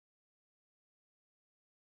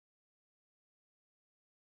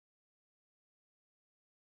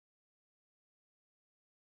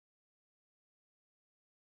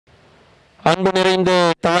அன்பு நிறைந்த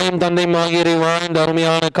தாயும் தந்தையும் ஆகியோரை வாழ்ந்த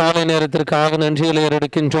அருமையான காலை நேரத்திற்காக நன்றிகளை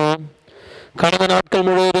ஏறெடுக்கின்றோம். கடந்த நாட்கள்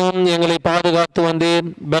முழுவதும் எங்களை பாதுகாத்து வந்தேன்,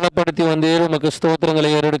 பலப்படுத்தி வந்தேன். உமக்கு ஸ்தோத்திரங்களை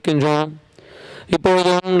ஏறெடுக்கின்றோம்.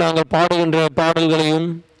 இப்பொழுதும் நாங்கள் பாடுகின்ற பாடல்களையும்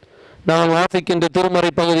நாங்கள் வாசிக்கின்ற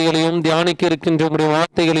திருமறை பகுதிகளையும் தியானிக்க இருக்கின்ற உடைய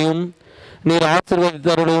வார்த்தைகளையும் நீர்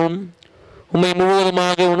ஆசீர்வதித்தருளும். உம்மை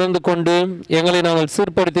முழுவதுமாக உணர்ந்து கொண்டு எங்களை நாங்கள்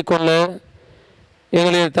சீர்படுத்தி கொள்ள,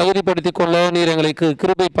 எங்களை தகுதிப்படுத்தி கொள்ள நீர் எங்களுக்கு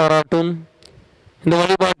கிருபை பாராட்டும். இந்த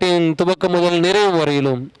வழிபாட்டின் துவக்கம் முதல் நிறைவு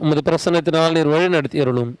வரையிலும் உமது பிரசன்னத்தினால் நீர் வழி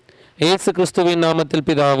நடத்தியருளும். இயேசு கிறிஸ்துவின் நாமத்தில்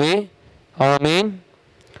பிதாவே, ஆமேன்.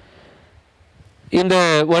 இந்த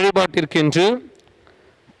வழிபாட்டிற்கென்று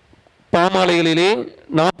பாமாலைகளிலே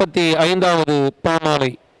 45வது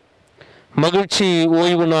பாமாலை மகிழ்ச்சி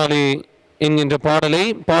ஓய்வு நாளே என்கின்ற பாடலை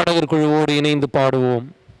பாடகர் குழுவோடு இணைந்து பாடுவோம்.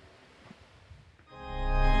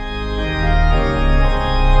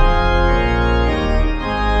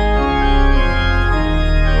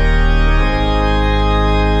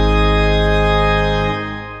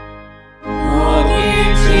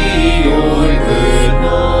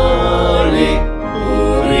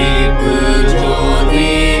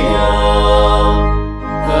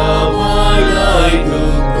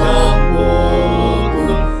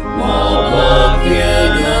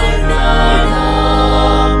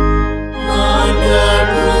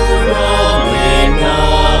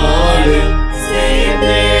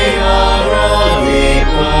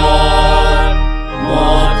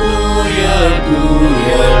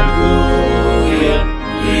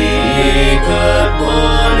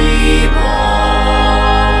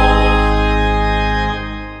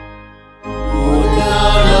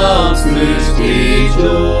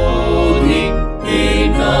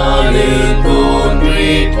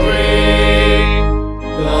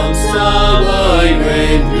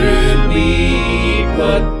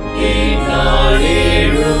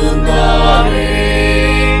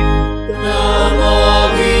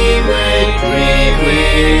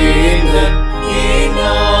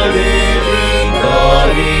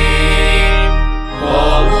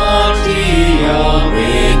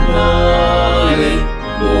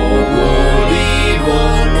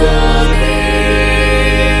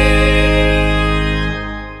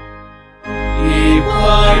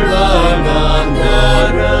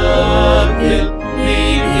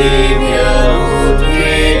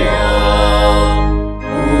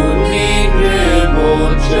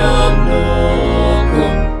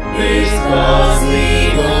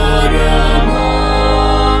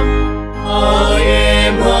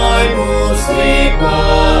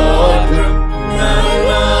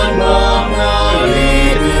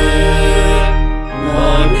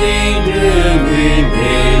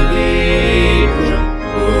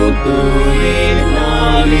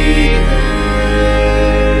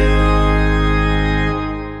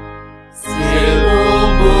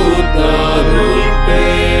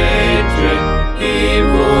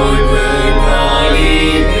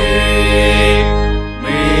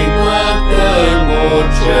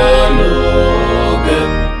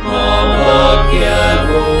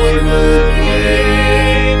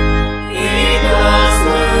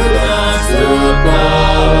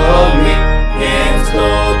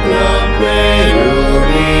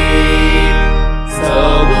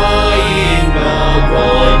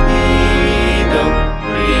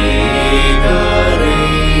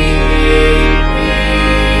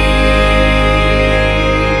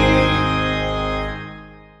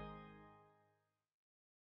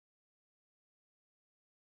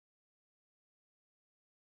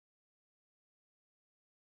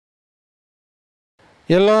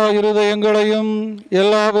 எல்லா இருதயங்களையும்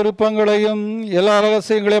எல்லா விருப்பங்களையும் எல்லா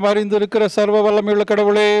ரகசியங்களையும் அறிந்திருக்கிற சர்வ வல்லமையுள்ள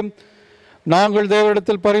கடவுளே, நாங்கள்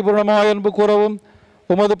தேவனிடத்தில் பரிபூர்ணமாய் அன்பு கூறவும்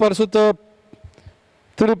உமது பரிசுத்த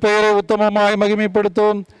திருப்பெயரை உத்தமமாய்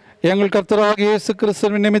மகிமைப்படுத்தும் எங்கள் கர்த்தராகிய இயேசு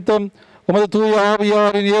கிறிஸ்துவின் நிமித்தம் உமது தூய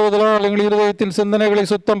ஆவியாரின் ஏவுதலால் எங்கள் இருதயத்தின் சிந்தனைகளை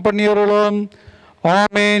சுத்தம் பண்ணியவர்களும்.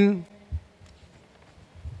 ஆமேன்.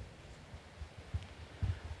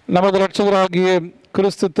 நமது இரட்சகராகிய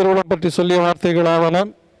கிறிஸ்து திருவுளம் பற்றி சொல்லிய வார்த்தைகளாவன.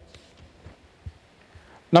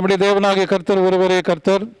 நம்முடைய தேவனாகிய கர்த்தர் ஒருவரே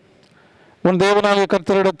கர்த்தர். உன் தேவனாகிய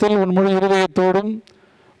கர்த்தரிடத்தில் உன் முழு இருதயத்தோடும்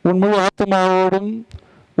உன் முழு ஆத்மாவோடும்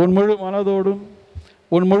உன் முழு மனதோடும்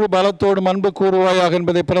உன் முழு பலத்தோடும் அன்பு கூறுவாயாக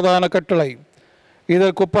என்பதை பிரதான கட்டளை.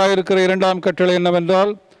 இதற்கு ஒப்பாயிருக்கிற இரண்டாம் கட்டளை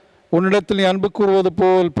என்னவென்றால், உன்னிடத்தில் நீ அன்பு கூறுவது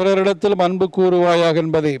போல் பிறரிடத்திலும் அன்பு கூறுவாயாக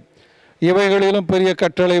என்பதே. இவைகளிலும் பெரிய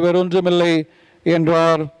கட்டளை வேறொன்றுமில்லை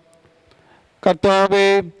என்றார். கர்த்தாவே,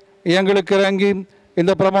 எங்களுக்கு இறங்கி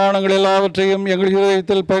இந்த பிரமாணங்கள் எல்லாவற்றையும் எங்கள்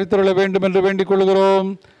இதயத்தில் பரிந்துள்ள வேண்டும் என்று வேண்டிக் கொள்கிறோம்.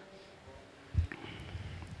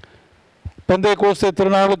 பெந்தைக்கோஸ்தே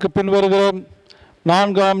திருநாளுக்கு பின் வருகிற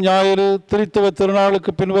 4ஆம் ஞாயிறு திருத்துவ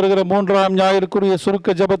திருநாளுக்கு பின் வருகிற 3ஆம் ஞாயிறுக்குரிய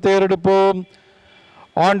சுருக்க ஜெபத்தை ஏறெடுப்போம்.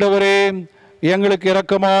 ஆண்டவரே, எங்களுக்கு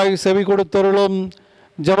இரக்கமாய் செவி கொடுத்தருளும்.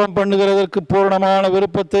 ஜெபம் பண்ணுகிறதற்கு பூரணமான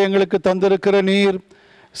விருப்பத்தை எங்களுக்கு தந்திருக்கிற நீர்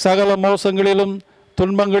சகல மோசங்களிலும்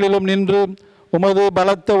துன்பங்களிலும் நின்று உமது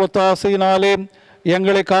பலத்த ஒத்தாசையினாலே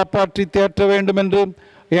எங்களை காப்பாற்றி தேற்ற வேண்டும் என்று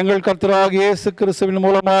எங்கள் கர்த்தராகிய இயேசு கிறிஸ்துவின்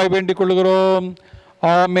மூலமாய் வேண்டிக் கொள்கிறோம்.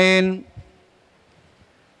 ஆமேன்.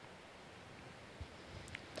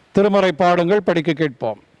 திருமறை பாடங்கள் படிக்க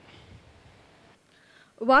கேட்போம்.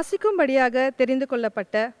 வாசிக்கும்படியாக தெரிந்து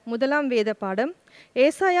கொள்ளப்பட்ட முதலாம் வேத பாடம்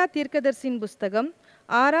ஏசாயா தீர்க்கதரிசியின் புஸ்தகம்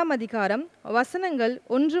 6ஆம் அதிகாரம் வசனங்கள்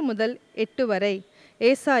 1 முதல் 8 வரை.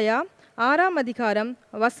 ஏசாயா 6ஆம் அதிகாரம்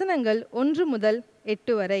வசனங்கள் 1 முதல்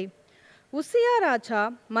 8 வரை. உசியா ராஜா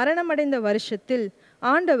மரணமடைந்த வருஷத்தில்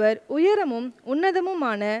ஆண்டவர் உயரமும்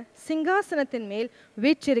உன்னதமுமான சிங்காசனத்தின் மேல்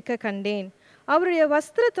வீற்றிருக்க கண்டேன். அவருடைய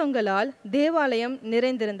வஸ்திர தொங்கலால் தேவாலயம்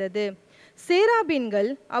நிறைந்திருந்தது. சேராபீன்கள்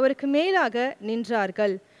அவருக்கு மேலாக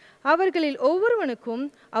நின்றார்கள். அவர்களில் ஒவ்வொருவனுக்கும்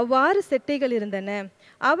அவ்வாறு செட்டைகள் இருந்தன.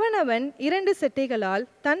 அவனவன் 2 செட்டைகளால்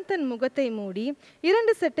தன் தன் முகத்தை மூடி,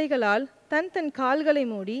 2 செட்டைகளால் தன் தன் கால்களை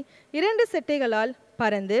மூடி, 2 செட்டைகளால்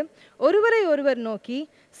பறந்து ஒருவரை ஒருவர் நோக்கி,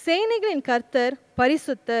 சேனைகளின் கர்த்தர்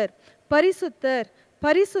பரிசுத்தர், பரிசுத்தர்,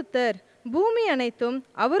 பரிசுத்தர், பூமி அனைத்தும்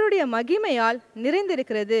அவருடைய மகிமையால்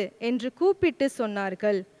நிறைந்திருக்கிறது என்று கூப்பிட்டு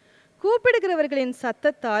சொன்னார்கள். கூப்பிடுகிறவர்களின்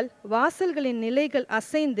சத்தத்தால் வாசல்களின் நிலைகள்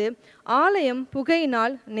அசைந்து ஆலயம்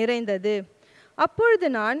புகையினால் நிறைந்தது. அப்பொழுது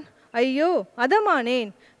நான், ஐயோ அதமானேன்,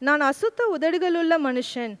 நான் அசுத்த உதடுகளுள்ள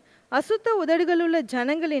மனுஷன், அசுத்த உதடுகளுள்ள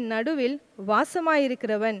ஜனங்களின் நடுவில்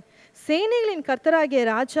வாசமாயிருக்கிறவன், சேனைகளின் கர்த்தராகிய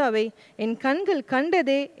ராஜாவை என் கண்கள்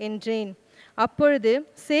கண்டதே என்றேன். அப்பொழுது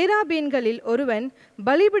சேராபீன்களில் ஒருவன்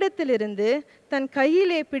பலிபீடத்திலிருந்து தன்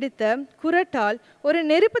கையிலே பிடித்த குறட்டால் ஒரு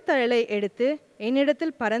நெருப்பு தழலை எடுத்து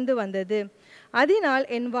என்னிடத்தில் பறந்து வந்தது. அதனால்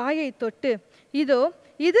என் வாயை தொட்டு, இதோ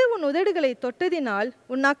இது உன் உதடுகளை தொட்டதினால்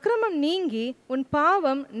உன் அக்கிரமம் நீங்கி உன்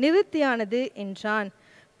பாவம் நிவிர்த்தியானது என்றான்.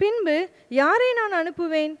 பின்பு யாரை நான்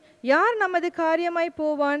அனுப்புவேன், யார் நமது காரியமாய்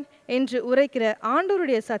போவான் என்று உரைக்கிற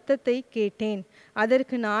ஆண்டவருடைய சத்தத்தை கேட்டேன்.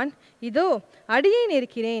 அதற்கு நான், இதோ அடியேன்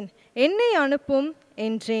இருக்கிறேன், என்னை அனுப்பும்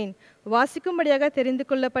என்றேன். வாசிக்கும்படியாக தெரிந்து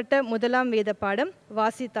கொள்ளப்பட்ட முதலாம் வேத பாடம்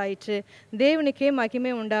வாசித்தாயிற்று. தேவனுக்கே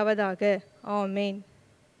மகிமை உண்டாவதாக. ஆமேன்.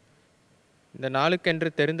 இந்த நாளுக்கென்று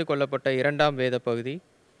தெரிந்து கொள்ளப்பட்ட 2ஆம் வேத பகுதி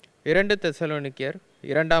 2 தெசலோனிக்கேயர்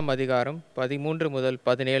 2ஆம் அதிகாரம் 13 முதல்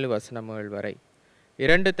 17 வசனங்கள் வரை.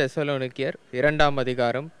 2 தெசலோனிக்கேயர் 2ஆம்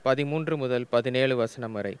அதிகாரம் 13 முதல் 17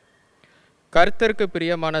 வசனம் வரை. கர்த்தருக்கு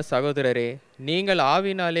பிரியமான சகோதரரே, நீங்கள்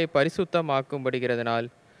ஆவினாலே பரிசுத்தமாக்கும்படுகிறதுனால்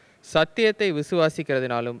சத்தியத்தை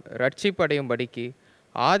விசுவாசிக்கிறதுனாலும் ரட்சிப்படையும்படிக்கு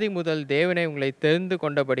ஆதி முதல் தேவனை உங்களை தெரிந்து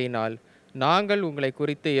கொண்டபடியினால் நாங்கள் உங்களை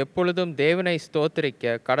குறித்து எப்பொழுதும் தேவனை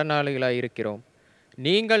ஸ்தோத்திரிக்க கடனாளிகளாய் இருக்கிறோம்.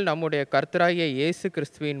 நீங்கள் நம்முடைய கர்த்தராகிய இயேசு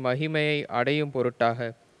கிறிஸ்துவின் மகிமையை அடையும் பொருட்டாக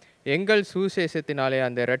எங்கள் சுவிசேஷத்தினாலே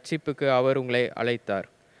அந்த ரட்சிப்புக்கு அவர் உங்களை அழைத்தார்.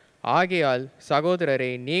 ஆகையால்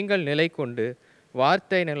சகோதரரே, நீங்கள் நிலை கொண்டு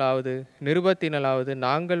வார்த்தையினாலாவது நிருபத்தினாலாவது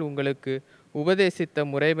நாங்கள் உங்களுக்கு உபதேசித்த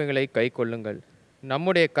முறைமைகளை கைக்கொள்ளுங்கள்.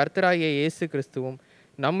 நம்முடைய கர்த்தராகிய இயேசு கிறிஸ்துவும்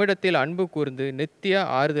நம்மிடத்தில் அன்பு கூர்ந்து நித்திய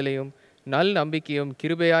ஆறுதலையும் நல் நம்பிக்கையும்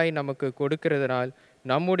கிருபையாய் நமக்கு கொடுக்கிறதுனால்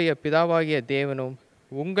நம்முடைய பிதாவாகிய தேவனும்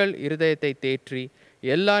உங்கள் இருதயத்தை தேற்றி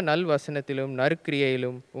எல்லா நல் வசனத்திலும்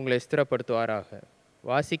நற்கிரியையிலும் உங்களை ஸ்திரப்படுத்துவாராக.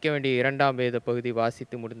 வாசிக்க வேண்டிய 2ஆம் வேத பகுதி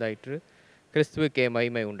வாசித்து முடிந்தாயிற்று. கிறிஸ்துவுக்கே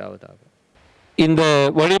மகிமை உண்டாவதாக. இந்த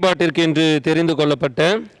வழிபாட்டிற்கென்று தெரிந்து கொள்ளப்பட்ட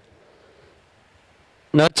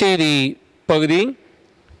நற்செய்தி பகுதி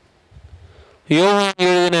யோவான்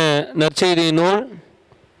எழுதின நற்செய்தி நூல்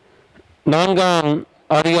 4ஆம்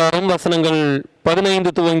அதிகாரம் வசனங்கள்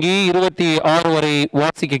 15 துவங்கி 26 வரை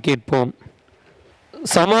வாசிக்க கேட்போம்.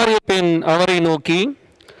 சமாரிய பெண் அவரை நோக்கி,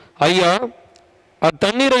 ஐயா,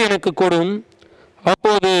 அத்தண்ணீரை எனக்கு கொடும்,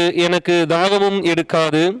 அப்போது எனக்கு தாகமும்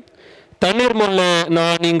எடுக்காது, தண்ணீர் மொல்ல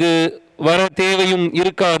நான் இங்கு வர தேவையும்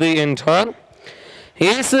இருக்காது என்றார்.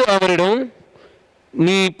 இயேசு அவரிடம்,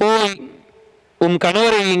 நீ போய் உம்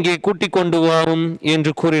கணவரை இங்கே கூட்டிக் கொண்டு வாரும்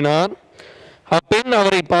என்று கூறினார். அப்பெண்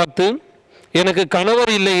அவரை பார்த்து, எனக்கு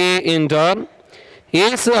கணவர் இல்லையே என்றார்.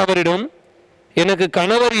 இயேசு அவரிடம், எனக்கு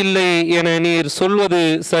கணவர் இல்லை என நீர் சொல்வது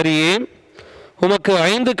சரியே. உமக்கு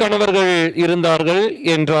 5 கணவர்கள் இருந்தார்கள்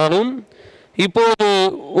என்றாலும் இப்போது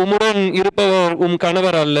உம்முடன் இருப்பவர் உம்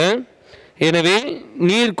கணவர் அல்ல. எனவே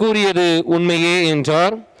நீர் கூறியது உண்மையே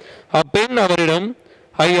என்றார். அப்பெண் அவரிடம்,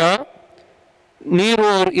 ஐயா, நீர்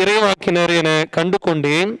ஓர் இறைவாக்கினர் என கண்டு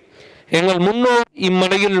கொண்டேன். எங்கள் முன்னோர்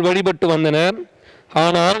இம்மலையில் வழிபட்டு வந்தனர்.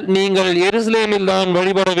 ஆனால் நீங்கள் எருசலேமில் தான்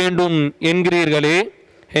வழிபட வேண்டும் என்கிறீர்களே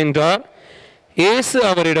என்றார். இயேசு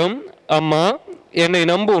அவரிடம், அம்மா, என்னை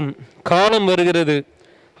நம்பும், காலம் வருகிறது,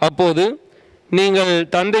 அப்போது நீங்கள்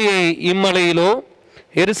தந்தையை இம்மலையிலோ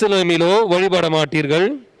எருசலேமிலோ வழிபட மாட்டீர்கள்.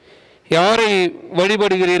 யாரை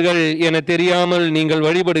வழிபடுகிறீர்கள் என தெரியாமல் நீங்கள்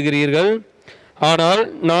வழிபடுகிறீர்கள். ஆனால்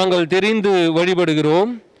நாங்கள் தெரிந்து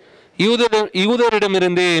வழிபடுகிறோம்.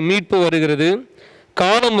 யூதரிடமிருந்தே மீட்பு வருகிறது.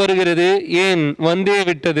 காலம் வருகிறது, ஏன் வந்தே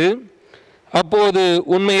விட்டது. அப்போது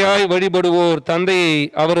உண்மையாய் வழிபடுவோர் தந்தையை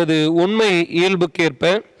அவரது உண்மை இயல்புக்கேற்ப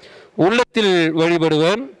உள்ளத்தில்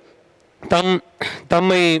வழிபடுவர்.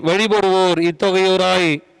 தம்மை வழிபடுவோர்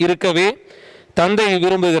இத்தொகையோராய் இருக்கவே தந்தை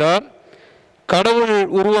விரும்புகிறார். கடவுள்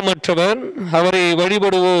உருவமற்றவர். அவரை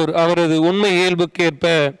வழிபடுவோர் அவரது உண்மை இயல்புக்கேற்ப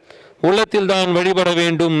உள்ளத்தில்தான் வழிபட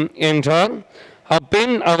வேண்டும் என்றார்.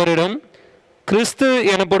 அப்பெண் அவரிடம், கிறிஸ்து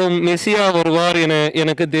எனப்படும் மெசியா வருவார் என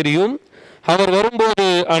எனக்கு தெரியும். அவர் வரும்போது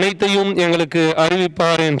அனைத்தையும் எங்களுக்கு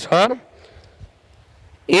அறிவிப்பார் என்றார்.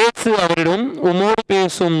 இயேசு அவரிடம், உம்மோடு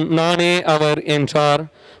பேசும் நானே அவர் என்றார்.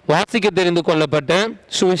 வாசிக்க தெரிந்து கொள்ளப்பட்ட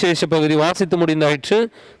சுவிசேஷ பகுதி வாசித்து முடிந்தாயிற்று.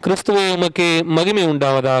 கிறிஸ்துவே உமக்கே மகிமை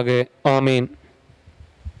உண்டாவதாக. ஆமீன்.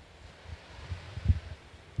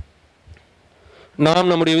 நாம்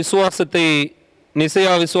நம்முடைய விசுவாசத்தை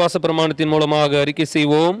நிசையா விசுவாச பிரமாணத்தின் மூலமாக அறிக்கை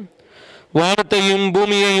செய்வோம். வானத்தையும்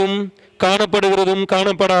பூமியையும் காணப்படுகிறதும்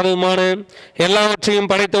காணப்படாததுமான எல்லாவற்றையும்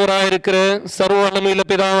படைத்தவராயிருக்கிற சர்வ வல்லமையுள்ள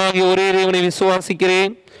பிதாவாகிய ஒரே தேவனை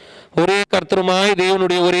விசுவாசிக்கிறேன். ஒரே கர்த்தருமாய்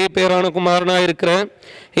தேவனுடைய ஒரே பேரான குமாரனாயிருக்கிற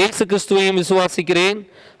இயேசு கிறிஸ்துவையும் விசுவாசிக்கிறேன்.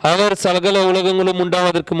 அவர் சகல உலகங்களும்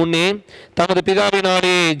உண்டாவதற்கு முன்னே தமது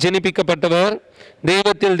பிதாவினாலே ஜெனிப்பிக்கப்பட்டவர்,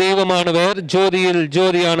 தெய்வத்தில் தெய்வமானவர், ஜோதியில்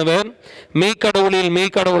ஜோதியானவர், மெய்க்கடவுளில்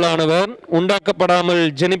மெய்க்கடவுளானவர், உண்டாக்கப்படாமல்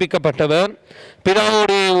ஜெனிப்பிக்கப்பட்டவர்,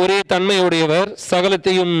 பிதாவுடைய ஒரே தன்மையுடையவர்,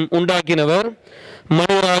 சகலத்தையும் உண்டாக்கினவர்,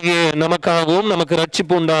 மனிதராகிய நமக்காகவும் நமக்கு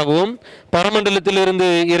ரட்சிப்பு உண்டாகவும் பரமண்டலத்திலிருந்து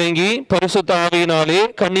இறங்கி பரிசுத்த ஆவியினாலே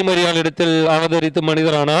கன்னிமரியாளிடத்தில் அவதரித்து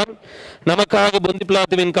மனிதரானார். நமக்காக பொந்தி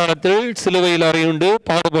பிலாத்துவின் காலத்தில் சிலுவையில் அறையுண்டு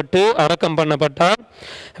பாடுபட்டு அடக்கம் பண்ணப்பட்டார்.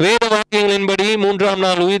 வேத வாக்கியங்களின்படி 3ஆம்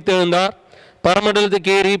நாள் உயிர்த்தெழுந்தார்.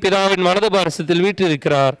 பரமண்டலத்துக்கு ஏறி பிதாவின் வலது பாரசத்தில்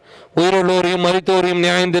வீற்றிருக்கிறார். உயிருள்ளோரையும் மரித்தோரையும்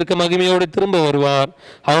நியாயந்திருக்க மகிமையோடு திரும்ப வருவார்.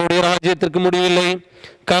 அவருடைய ராஜ்யத்திற்கு முடிவில்லை.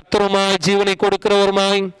 கர்த்தருமாய் ஜீவனை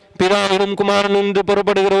கொடுக்கிறவருமாய் பிதாவிலும் குமாரன் என்று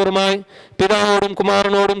புறப்படுகிறவருமாய் பிதாவோடும்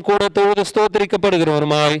குமாரனோடும் கூட தொழுது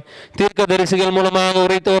ஸ்தோத்திரிக்கப்படுகிறவருமாய் தீர்க்கதரிசிகள் மூலமாக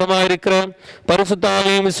உரைத்தவருமாய் இருக்கிற பரிசுத்த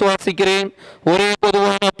ஆவியையும் விசுவாசிக்கிறேன். ஒரே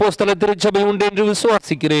பொதுவான அப்போஸ்தல திருச்சபை உண்டு என்று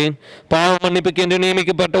விசுவாசிக்கிறேன். பாவ மன்னிப்புக்கு என்று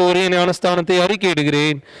நியமிக்கப்பட்ட ஒரே ஞானஸ்தானத்தை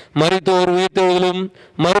அறிக்கையிடுகிறேன். மரித்தோர் உயிர்த்தெழுதலும்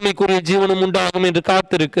மறுமைக்குரிய ஜீவனும் உண்டாகும் என்று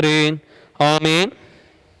காத்திருக்கிறேன். ஆமேன்.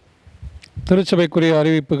 திருச்சபைக்குரிய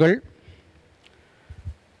அறிவிப்புகள்.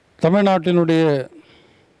 தமிழ்நாட்டினுடைய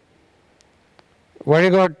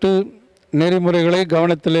வழிகாட்டு நெறிமுறைகளை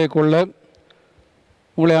கவனத்திலே கொள்ள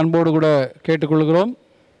உங்களை அன்போடு கூட கேட்டுக்கொள்கிறோம்.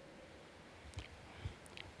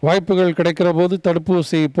 வாய்ப்புகள் கிடைக்கிற போது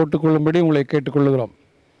தடுப்பூசி போட்டுக்கொள்ளும்படி உங்களை கேட்டுக்கொள்கிறோம்.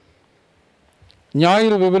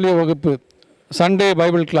 ஞாயிறு விவிலிய வகுப்பு, சண்டே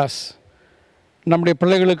பைபிள் கிளாஸ் நம்முடைய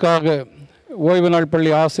பிள்ளைகளுக்காக ஓய்வு நாள்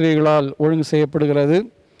பள்ளி ஆசிரியர்களால் ஒழுங்கு செய்யப்படுகிறது.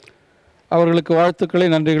 அவர்களுக்கு வாழ்த்துக்களை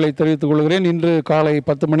நன்றிகளை தெரிவித்துக் கொள்கிறேன். இன்று காலை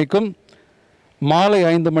 10 மணிக்கும் மாலை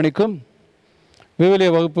 5 மணிக்கும் விவிலிய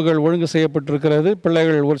வகுப்புகள் ஒழுங்கு செய்யப்பட்டிருக்கிறது.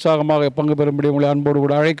 பிள்ளைகள் உற்சாகமாக பங்கு பெறும்படி உங்களை அன்போடு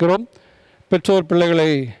கூட அழைக்கிறோம். பெற்றோர் பிள்ளைகளை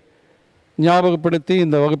ஞாபகப்படுத்தி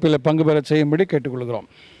இந்த வகுப்பில் பங்கு பெற செய்யும்படி கேட்டுக்கொள்கிறோம்.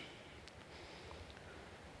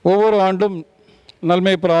 ஒவ்வொரு ஆண்டும்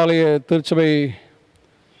நல்மேய்ப்பர் ஆலய திருச்சபை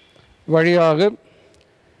வழியாக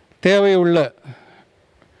தேவையுள்ள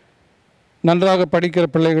நன்றாக படிக்கிற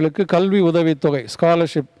பிள்ளைகளுக்கு கல்வி உதவித்தொகை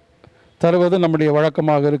ஸ்காலர்ஷிப் தருவது நம்முடைய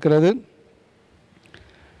வழக்கமாக இருக்கிறது.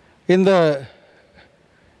 இந்த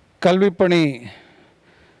கல்விப்பணி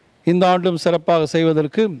இந்த ஆண்டும் சிறப்பாக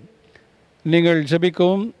செய்வதற்கு நீங்கள்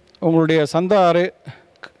ஜெபிக்கவும், உங்களுடைய சந்தா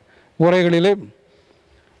உரைகளிலே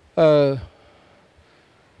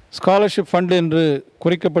ஸ்காலர்ஷிப் ஃபண்ட் என்று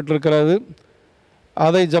குறிக்கப்பட்டிருக்கிறது.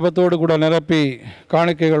 அதை ஜபத்தோடு கூட நிரப்பி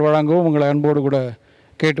காணிக்கைகள் வழங்கவும் உங்களை அன்போடு கூட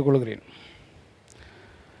கேட்டுக்கொள்கிறேன்.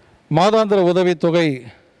 மாதாந்திர உதவித்தொகை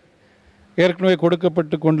ஏற்கனவே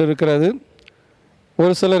கொடுக்கப்பட்டு கொண்டிருக்கிறது.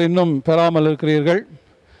 ஒரு சிலர் இன்னும் பெறாமல் இருக்கிறீர்கள்.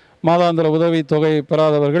 மாதாந்திர உதவித்தொகை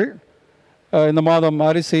பெறாதவர்கள், இந்த மாதம்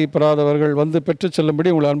அரிசி பெறாதவர்கள் வந்து பெற்று செல்லும்படி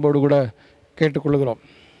உங்களை அன்போடு கூட கேட்டுக்கொள்கிறோம்.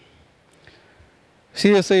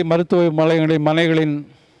 CSI மருத்துவ மனைகளின்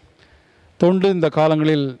தொண்டு இந்த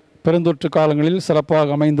காலங்களில், பெருந்தொற்று காலங்களில்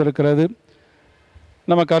சிறப்பாக அமைந்திருக்கிறது.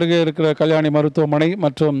 நமக்கு அருகே இருக்கிற கல்யாணி மருத்துவமனை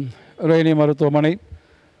மற்றும் ரோஹிணி மருத்துவமனை,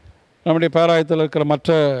 நம்முடைய பேராயத்தில் இருக்கிற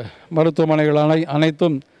மற்ற மருத்துவமனைகள்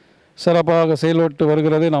அனைத்தும் சிறப்பாக செயல்பட்டு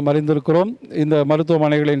வருகிறது நாம் அறிந்திருக்கிறோம். இந்த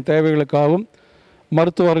மருத்துவமனைகளின் தேவைகளுக்காகவும்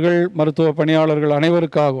மருத்துவர்கள் மருத்துவ பணியாளர்கள்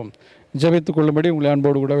அனைவருக்காகவும் ஜெபித்துக் கொள்ளும்படி உங்களை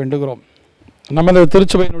அன்போடு கூட வேண்டுகிறோம். நமது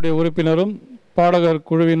திருச்சபையினுடைய உறுப்பினரும் பாடகர்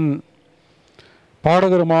குழுவின்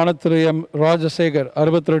பாடகருமான திரு எம் ராஜசேகர்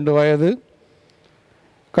 62 வயது.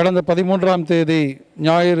 கடந்த 13ஆம் தேதி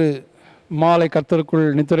ஞாயிறு மாலை கர்த்தருக்குள்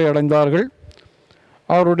நித்திரை அடைந்தார்கள்.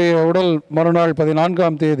 அவருடைய உடல் மறுநாள்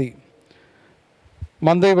 14ஆம் தேதி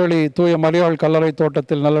மந்தைவெளி தூய மரியாள் கல்லறை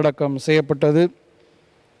தோட்டத்தில் நல்லடக்கம் செய்யப்பட்டது.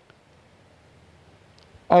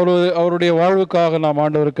 அவருடைய வாழ்வுக்காக நாம்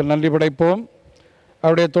ஆண்டவருக்கு நன்றி படைப்போம்.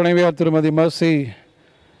 அவருடைய துணைவியார் திருமதி மர்சி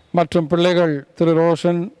மற்றும் பிள்ளைகள் திரு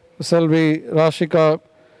ரோஷன், செல்வி, ராஷிகா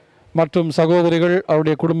மற்றும் சகோதரிகள்,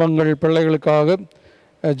 அவருடைய குடும்பங்கள், பிள்ளைகளுக்காக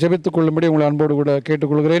ஜெபித்துக் கொள்ளும்படி உங்களை அன்போடு கூட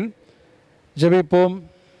கேட்டுக்கொள்கிறேன். ஜெபிப்போம்.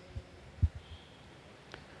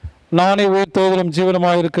 நானே உயிர்த்தெழுதலும்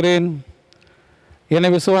ஜீவனுமாயிருக்கிறேன். என்னை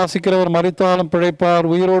விசுவாசிக்கிறவர் மரித்தாலும் பிழைப்பார்.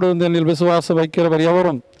 உயிரோடு இருந்து என்னில் விசுவாசம் வைக்கிறவர்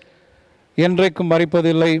எவரும் என்றைக்கும்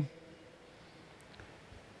மரிப்பதில்லை.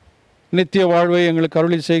 நித்திய வாழ்வை எங்களுக்கு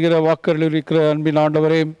அருளி செய்கிற வாக்கரில் இருக்கிற அன்பின்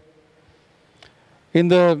ஆண்டவரே,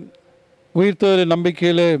 இந்த உயிர்த்தெழுதல்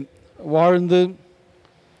நம்பிக்கையிலே வாழ்ந்து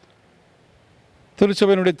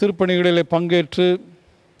திருச்சபையினுடைய திருப்பணிகளிலே பங்கேற்று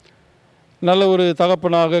நல்ல ஒரு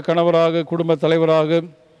தகப்பனாக, கணவராக, குடும்ப தலைவராக,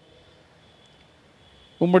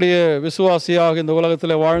 உம்முடைய விசுவாசியாக இந்த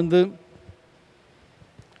உலகத்தில் வாழ்ந்து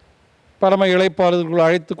பரம இளைப்பாறுதலுக்குள்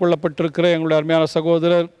அழைத்து கொள்ளப்பட்டிருக்கிற எங்களுடைய அருமையான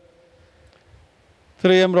சகோதரர்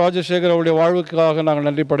திரு எம் ராஜசேகர் அவருடைய வாழ்வுக்காக நாங்கள்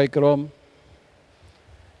நன்றி படைக்கிறோம்.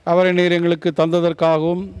 அவரை நீர் எங்களுக்கு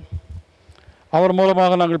தந்ததற்காகவும் அவர்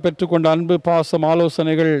மூலமாக நாங்கள் பெற்றுக்கொண்ட அன்பு, பாசம்,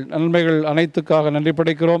 ஆலோசனைகள், நன்மைகள் அனைத்துக்காக நன்றி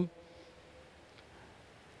படைக்கிறோம்.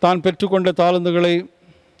 தான் பெற்றுக்கொண்ட தாளந்துகளை,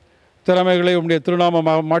 திறமைகளை உம்முடைய திருநாம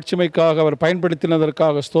மாட்சிமைக்காக அவர்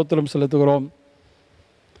பயன்படுத்தினதற்காக ஸ்தோத்திரம் செலுத்துகிறோம்.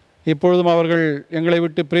 இப்பொழுதும் அவர்கள் எங்களை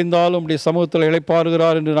விட்டு பிரிந்தாலும் உம்முடைய சமூகத்தில்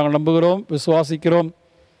இளைப்பாறுகிறார் என்று நாங்கள் நம்புகிறோம், விசுவாசிக்கிறோம்.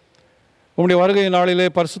 உம்முடைய வருகை நாளிலே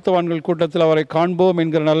பரிசுத்தவான்கள் கூட்டத்தில் அவரை காண்போம்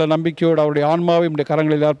என்கிற நல்ல நம்பிக்கையோடு அவருடைய ஆன்மாவை உம்முடைய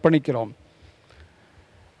கரங்களில் அர்ப்பணிக்கிறோம்.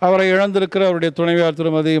 அவரை இழந்திருக்கிற அவருடைய துணைவியார்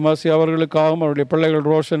திருமதி மர்சி அவர்களுக்காகவும், அவருடைய பிள்ளைகள்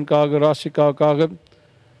ரோஷனுக்காக, ராஷிகாவுக்காக,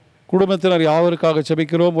 குடும்பத்தினர் யாவருக்காக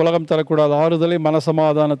செபிக்கிறோம். உலகம் தரக்கூடாத ஆறுதலை,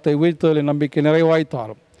 மனசமாதானத்தை, உயிர்த்தெழுதலின் நம்பிக்கை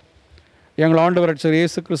நிறைவாய்த்தாரும். எங்கள் ஆண்டவர் ரட்சகர்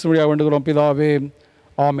இயேசு கிறிஸ்துவின் வேண்டுகிறோம் பிதாவே,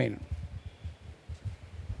 ஆமீன்.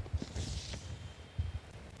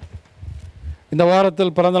 இந்த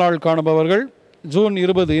வாரத்தில் பிறந்தநாள் காணுபவர்கள் ஜூன்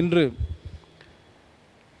 20 இன்று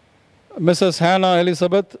Mrs ஹேனா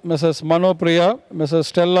Elizabeth, Mrs Manopriya, Mrs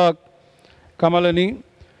Stella கமலனி,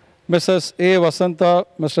 Mrs ஏ Vasantha,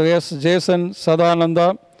 mister S Jason Sadananda,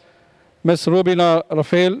 miss Rubina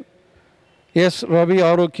Rafale, S Ravi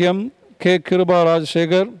ஆரோக்கியம், K Kripa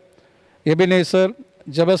Rajasekar, Ebenezer,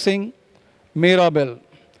 Jabasingh, Mirabel.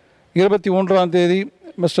 23ஆம் தேதி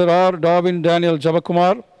mister R டாவின் Daniel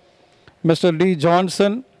Jabakumar, mister D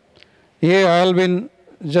Johnson, ஏ ஆல்வின்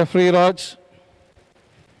ஜெஃப்ரிராஜ்,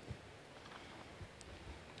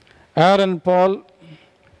 ஆரன் பால்,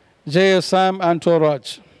 ஜே எஸ் சாம்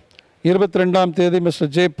ஆண்டோராஜ். 22ஆம் தேதி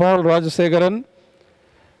மிஸ்டர் ஜே பால் Rajasekaran,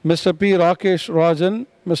 mister B Rakesh Rajan,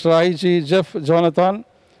 mister IG Jeff Jonathan,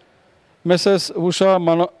 Mrs Usha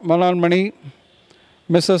மனான்மணி,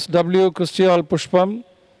 Mrs W கிறிஸ்டியால் புஷ்பம்,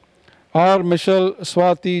 R Michelle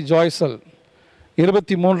Swathi ஜாய்சல்.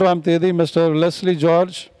 23ஆம் தேதி mister Leslie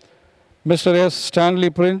George, mister S Stanley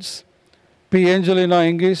Prince, B Angelina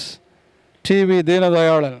இங்கிஸ், TV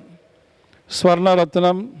Deenadayalan, ஸ்வர்ண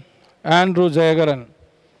ரத்னம், Andrew Jeyakaran.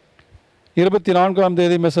 24ஆம்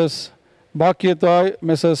தேதி Mrs பாக்கியத்தாய்,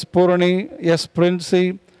 Mrs Poorani, S Princy,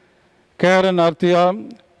 கேரன் ஆர்த்தியா,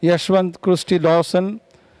 Yashwant Christie Dawson,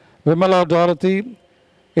 Vimala Dorothy,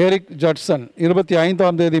 Eric Judson.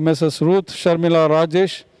 25ஆம் தேதி Mrs Ruth Sharmila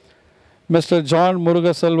Rajesh, mister John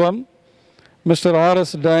முருகசெல்வம், mister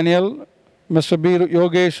RS Daniel, mister B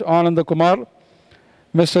Yogesh Anandakumar,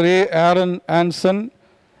 mister A Aaron Anson,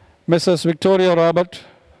 Mrs Victoria Robert,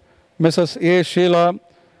 Mrs A Sheila,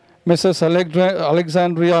 Mrs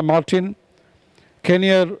Alexandria Martin,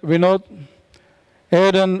 கெனியர் Vinod,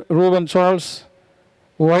 Aden Ruban Charles,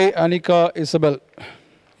 Y Anika Isabelle.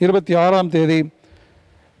 26ஆம் தேதி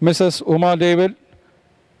Mrs Uma David,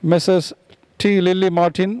 Mrs D lily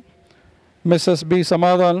Martin, Mrs B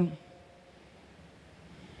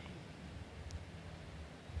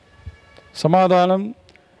சமாதானம்,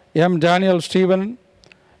 M Daniel Steven,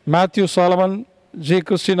 Matthew Solomon, G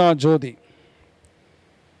Christina ஜோதி.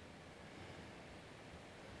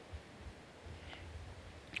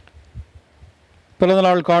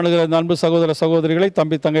 பிறந்தநாள் காணுகிற அன்பு சகோதர சகோதரிகளை,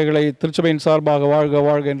 தம்பி தங்கைகளை திருச்சபையின் சார்பாக வாழ்க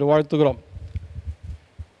வாழ்க என்று வாழ்த்துகிறோம்.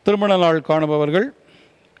 திருமண நாள் காணுபவர்கள்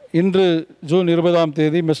இன்று ஜூன் 20ஆம்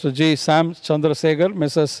தேதி மிஸ்டர் ஜி சாம் சந்திரசேகர்,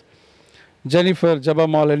 மிஸ்ஸஸ் ஜெனிஃபர்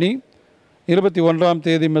ஜபமாலினி. 21ஆம்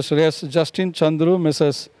தேதி mister S Justin Chandru,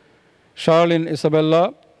 Mrs Charlene Isabella,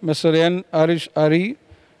 mister என் Harish Hari,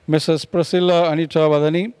 Mrs பிரசில்லா Anita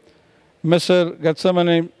Vathani, mister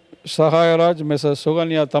கெட்சமனி Sahayaraj, Mrs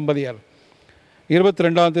Sukanya தம்பதியர்.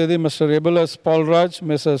 22ஆம் தேதி மிஸ்டர் எபுலஸ் பால்ராஜ்,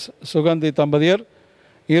 மிஸ்ஸஸ் சுகந்தி தம்பதியர்.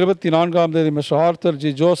 24ஆம் தேதி mister author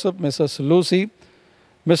G Joseph, Mrs Lucy,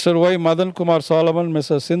 mister Y Madankumar Solomon,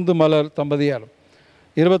 Mrs சிந்து மலர் தம்பதியர்.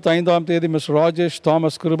 25ஆம் தேதி mister Rajesh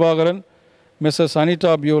Thomas Kirubakaran, Mrs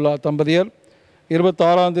Anita Beulah தம்பதியர்.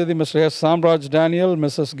 26ஆம் தேதி mister S Samraj Daniel,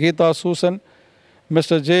 Mrs Geetha Susan,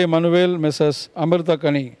 mister J Manuel, Mrs அமிர்த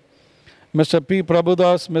கனி. Mister B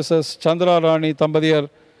Prabhudas, Mrs Chandra ராணி தம்பதியர்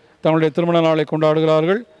தங்களுடைய திருமண நாளை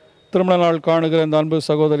கொண்டாடுகிறார்கள். திருமண நாள் காணுகிற இந்த அன்பு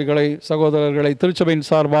சகோதரர்களை திருச்சபையின்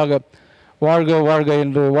சார்பாக வாழ்க வாழ்க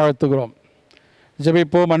என்று வாழ்த்துகிறோம்.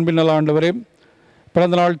 ஜெபிப்போம். அன்பின் நல்ல ஆண்டவரே,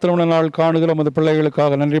 பிறந்த நாள் திருமண நாள் காணுகிற நமது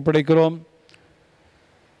பிள்ளைகளுக்காக நன்றி படைக்கிறோம்.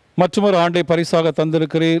 மற்றொரு ஆண்டை பரிசாக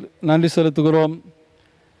தந்திருக்கிறீர், நன்றி செலுத்துகிறோம்.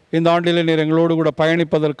 இந்த ஆண்டிலே நீர் எங்களோடு கூட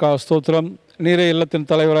பயணிப்பதற்காக ஸ்தோத்திரம். நீரே இல்லத்தின்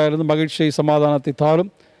தலைவராக இருந்து மகிழ்ச்சியை சமாதானத்தை தாரும்.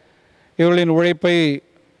 இவர்களின் உழைப்பை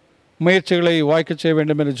முயற்சிகளை வாய்க்கச் செய்ய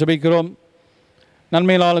வேண்டும் என்று ஜெபிக்கிறோம்.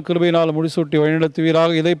 நன்மையினாலும் கிருபையினாலும் முடிசூட்டி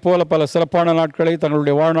வழிநடத்துவீராக. இதைப் போல பல சிறப்பான நாட்களை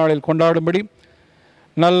தங்களுடைய வாழ்நாளில் கொண்டாடும்படி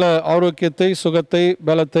நல்ல ஆரோக்கியத்தை, சுகத்தை,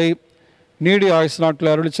 பலத்தை நீடி ஆயுசு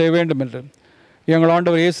நாட்களில் அருளி செய்ய வேண்டும் என்று எங்கள்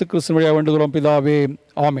ஆண்டவர் இயேசு கிறிஸ்து வழியாக வேண்டுகிறோம் பிதாவே,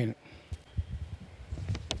 ஆமீன்.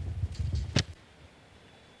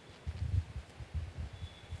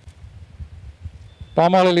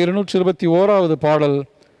 பாமாலையில் 221வது பாடல்,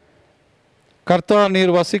 கர்த்தா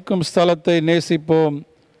நீர் வசிக்கும் ஸ்தலத்தை நேசிப்போம்,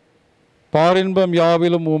 பாரின்பம்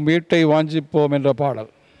யாவிலும் உம் வீட்டை வாஞ்சிப்போம் என்ற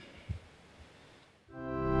பாடல்.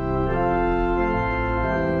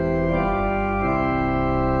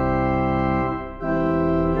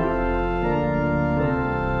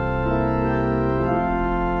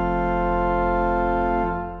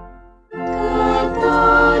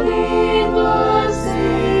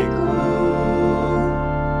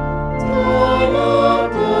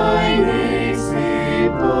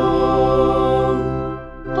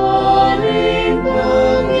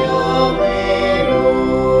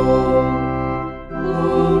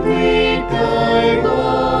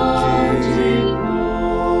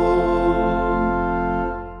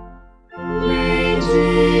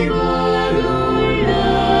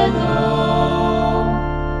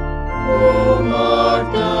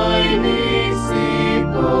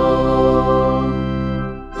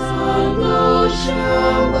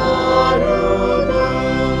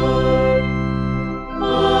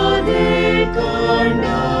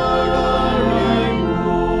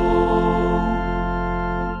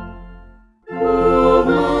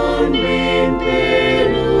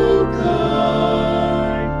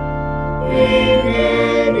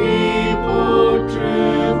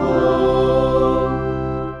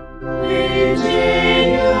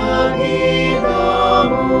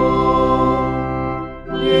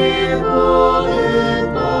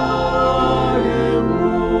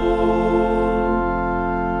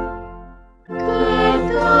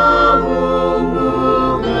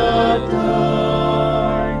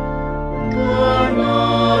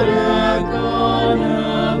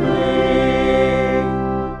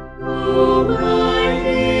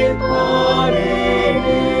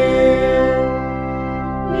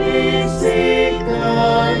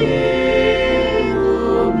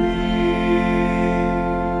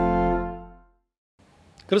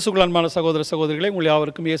 கிறிஸ்துவுக்குள் அன்பான சகோதர சகோதரிகளை, உங்கள்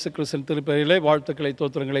யாவருக்கும் இயேசு கிறிஸ்துவின் திருப்பெயரிலே வாழ்த்துக்களை,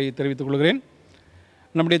 தோத்திரங்களை தெரிவித்துக் கொள்கிறேன்.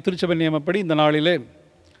 நம்முடைய திருச்சபை நியமப்படி இந்த நாளிலே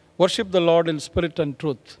worship the Lord in spirit and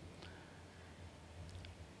truth,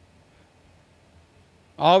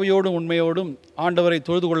 ஆவியோடும் உண்மையோடும் ஆண்டவரை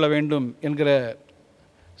தொழுது கொள்ள வேண்டும் என்கிற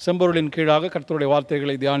செம்பொருளின் கீழாக கர்த்தருடைய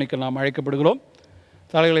வார்த்தைகளை தியானிக்க நாம் அழைக்கப்படுகிறோம்.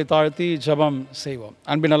 தலைகளை தாழ்த்தி ஜெபம் செய்வோம்.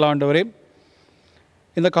 அன்பின் நல்ல ஆண்டவரே,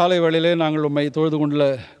 இந்த காலை வேளையிலே நாங்கள் உம்மை தொழுது கொள்ள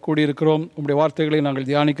கூடியிருக்கிறோம். உம்முடைய வார்த்தைகளை நாங்கள்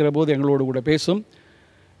தியானிக்கிற போது எங்களோடு கூட பேசும்.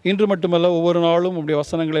 இன்று மட்டுமல்ல, ஒவ்வொரு நாளும் உம்முடைய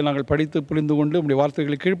வசனங்களை நாங்கள் படித்து புரிந்து கொண்டு உம்முடைய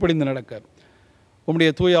வார்த்தைகளை கீழ்ப்படிந்து நடக்க உம்முடைய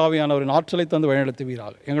தூய ஆவியானவரின் ஆற்றலை தந்து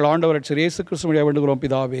வழிநடத்துவீராக. எங்கள் ஆண்டவர் ரட்சகர் இயேசு கிறிஸ்து வழியாக வேண்டுகிறோம்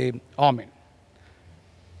பிதாவே, ஆமென்.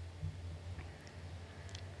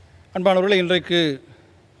 அன்பானவர்களே, இன்றைக்கு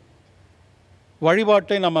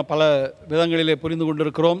வழிபாட்டை நம்ம பல விதங்களிலே புரிந்து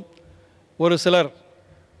கொண்டிருக்கிறோம். ஒரு சிலர்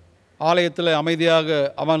ஆலயத்தில் அமைதியாக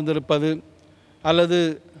அமர்ந்திருப்பது அல்லது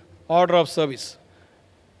ஆர்டர் ஆஃப் சர்வீஸ்,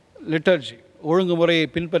 லிட்டர்ஜி, ஒழுங்குமுறையை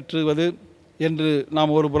பின்பற்றுவது என்று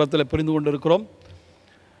நாம் ஒரு புறத்தில் புரிந்து கொண்டிருக்கிறோம்.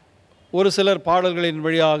 ஒரு சிலர் பாடல்களின்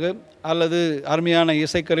வழியாக அல்லது அருமையான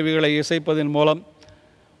இசைக்கருவிகளை இசைப்பதன் மூலம்,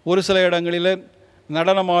 ஒரு சில இடங்களில்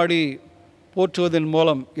நடனமாடி போற்றுவதன்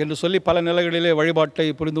மூலம் என்று சொல்லி பல நிலைகளிலே வழிபாட்டை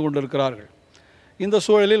புரிந்து கொண்டிருக்கிறார்கள். இந்த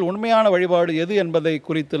சூழலில் உண்மையான வழிபாடு எது என்பதை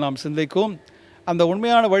குறித்து நாம் சிந்திக்கும். அந்த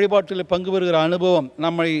உண்மையான வழிபாட்டில் பங்கு பெறுகிற அனுபவம்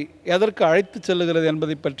நம்மை எதற்கு அழைத்து செல்லுகிறது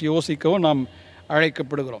என்பதை பற்றி யோசிக்கவும் நாம்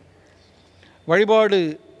அழைக்கப்படுகிறோம். வழிபாடு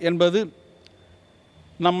என்பது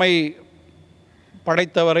நம்மை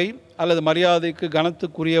படைத்தவரை அல்லது மரியாதைக்கு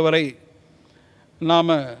கனத்துக்குரியவரை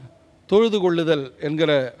நாம் தொழுது கொள்ளுதல்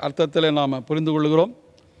என்கிற அர்த்தத்தில் நாம் புரிந்து கொள்கிறோம்.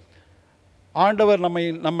 ஆண்டவர்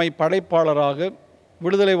நம்மை படைப்பாளராக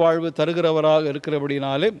விடுதலை வாழ்வு தருகிறவராக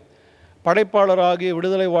இருக்கிறபடினாலே படைப்பாளராகிய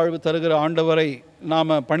விடுதலை வாழ்வு தருகிற ஆண்டவரை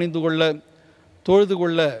நாம் பணிந்து கொள்ள, தொழுது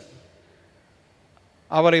கொள்ள,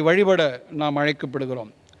 அவரை வழிபட நாம்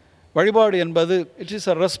அழைக்கப்படுகிறோம். வழிபாடு என்பது இட் இஸ்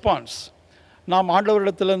அ ரெஸ்பான்ஸ். நாம்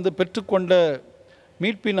ஆண்டவரிடத்திலிருந்து பெற்றுக்கொண்ட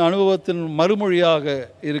மீட்பின் அனுபவத்தின் மறுமொழியாக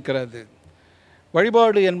இருக்கிறது.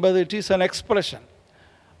 வழிபாடு என்பது இட் இஸ் அன் எக்ஸ்பிரஷன்.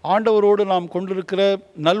 ஆண்டவரோடு நாம் கொண்டிருக்கிற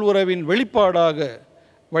நல்வுறவின் வெளிப்பாடாக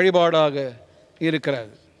வழிபாடாக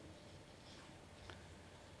இருக்கிறது.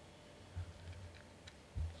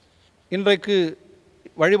 இன்றைக்கு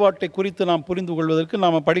வழிபாட்டை குறித்து நாம் புரிந்து கொள்வதற்கு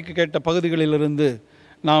நாம் படிக்க கேட்ட பகுதிகளிலிருந்து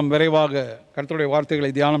நாம் விரைவாக கர்த்தருடைய வார்த்தைகளை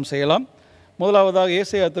தியானம் செய்யலாம். முதலாவதாக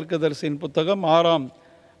ஏசாயா தீர்க்கதரிசியின் புத்தகம் 6ஆம்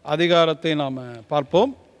அதிகாரத்தை நாம்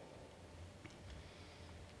பார்ப்போம்.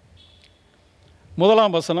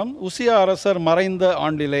 1ஆம் வசனம், உசியா அரசர் மறைந்த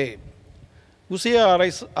ஆண்டிலே. உசியா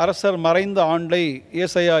அரசர் மறைந்த ஆண்டை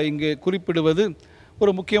ஏசாயா இங்கே குறிப்பிடுவது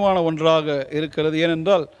ஒரு முக்கியமான ஒன்றாக இருக்கிறது.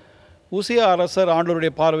 ஏனென்றால் உசியா அரசர்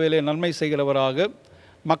ஆண்டவருடைய பார்வையிலே நன்மை செய்கிறவராக,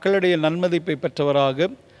 மக்களிடையே நன்மதிப்பை பெற்றவராக,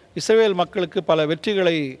 இஸ்ரவேல் மக்களுக்கு பல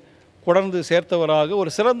வெற்றிகளை கொடர்ந்து சேர்த்தவராக, ஒரு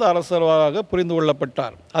சிறந்த அரசராக புரிந்து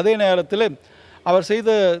கொள்ளப்பட்டார். அதே நேரத்தில் அவர் செய்த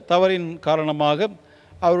தவறின் காரணமாக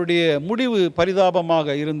அவருடைய முடிவு பரிதாபமாக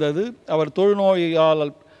இருந்தது. அவர்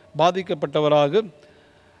தொழுநோயால் பாதிக்கப்பட்டவராக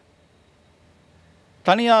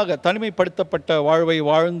தனிமைப்படுத்தப்பட்ட வாழ்வை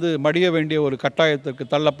வாழ்ந்து மடிய வேண்டிய ஒரு கட்டாயத்திற்கு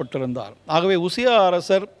தள்ளப்பட்டிருந்தார். ஆகவே உசியா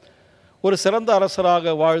அரசர் ஒரு சிறந்த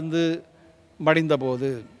அரசராக வாழ்ந்து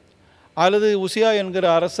மடிந்தபோது, அல்லது உசியா என்கிற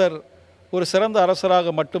அரசர் ஒரு சிறந்த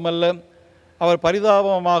அரசராக மட்டுமல்ல, அவர்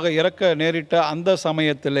பரிதாபமாக இறக்க நேரிட்ட அந்த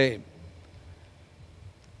சமயத்திலே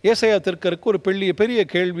ஏசாயா தீர்க்கருக்கு ஒரு பெரிய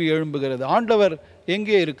கேள்வி எழும்புகிறது. ஆண்டவர்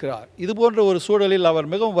எங்கே இருக்கிறார்? இது போன்ற ஒரு சூழலில் அவர்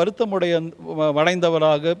மிகவும்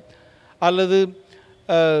வருத்தமடைந்தவராக அல்லது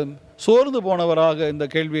சோர்ந்து போனவராக இந்த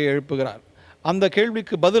கேள்வியை எழுப்புகிறார். அந்த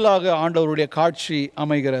கேள்விக்கு பதிலாக ஆண்டவருடைய காட்சி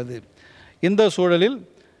அமைகிறது. இந்த சூழலில்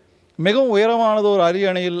மிகவும் உயரமானதோர்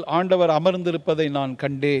அரியணையில் ஆண்டவர் அமர்ந்திருப்பதை நான்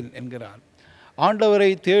கண்டேன் என்கிறார்.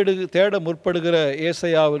 ஆண்டவரை தேட முற்படுகிற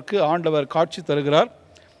ஏசாயாவிற்கு ஆண்டவர் காட்சி தருகிறார்.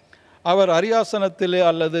 அவர் அரியாசனத்திலே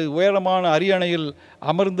அல்லது உயரமான அரியணையில்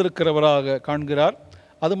அமர்ந்திருக்கிறவராக காண்கிறார்.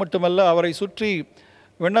 அது மட்டுமல்ல, அவரை சுற்றி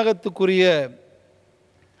விண்ணகத்துக்குரிய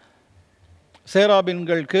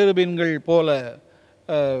சேராபின்கள், கேருபின்கள் போல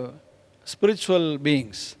ஸ்பிரிச்சுவல்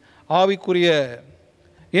பீயிங்ஸ், ஆவிக்குரிய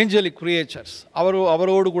ஏஞ்சலிக் கிரியேச்சர்ஸ்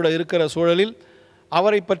அவரோடு கூட இருக்கிற சூழலில்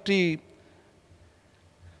அவரை பற்றி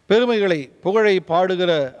புகழை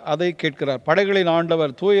பாடுகிற அதை கேட்கிறார். படைகளின்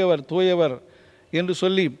ஆண்டவர் தூயவர் தூயவர் என்று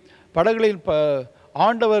சொல்லி படைகளின்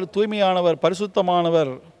ஆண்டவர் தூய்மையானவர்,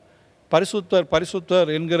 பரிசுத்தமானவர், பரிசுத்தர்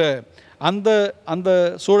என்கிற அந்த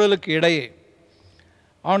சூழலுக்கு இடையே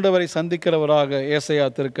ஆண்டவரை சந்திக்கிறவராக ஏசாயா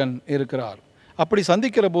திருக்கன் இருக்கிறார். அப்படி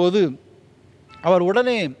சந்திக்கிற போது அவர்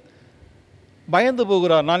உடனே பயந்து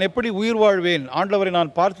போகிறார். நான் எப்படி உயிர் வாழ்வேன்? ஆண்டவரை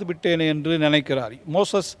நான் பார்த்து விட்டேனே என்று நினைக்கிறார்.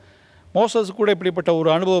 மோசஸ் கூட இப்படிப்பட்ட ஒரு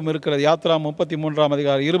அனுபவம் இருக்கிறது. யாத்ரா 33ஆம்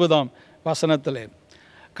அதிகாரம் 20ஆம் வசனத்திலே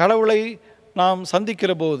கடவுளை நாம்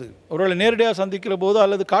சந்திக்கிற போது, ஒருவேளை நேரடியாக சந்திக்கிற போதோ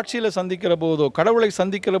அல்லது காட்சியில் சந்திக்கிற போதோ, கடவுளை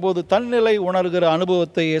சந்திக்கிற போது தன்னிலை உணர்கிற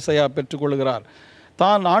அனுபவத்தை ஏசாயா பெற்றுக்கொள்கிறார்.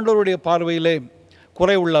 தான் ஆண்டவருடைய பார்வையிலே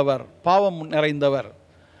குறை உள்ளவர், பாவம் நிறைந்தவர்,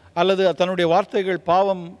 அல்லது தன்னுடைய வார்த்தைகள்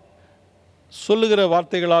பாவம் சொல்லுகிற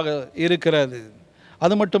வார்த்தைகளாக இருக்கிறது.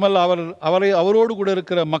 அது மட்டுமல்ல, அவரோடு கூட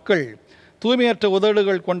இருக்கிற மக்கள் தூய்மையற்ற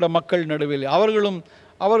உதடுகள் கொண்ட மக்கள் நடுவில்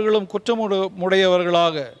அவர்களும்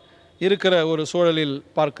குற்றமுடையவர்களாக இருக்கிற ஒரு சூழலில்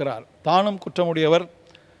பார்க்கிறார். தானும் குற்றமுடையவர்.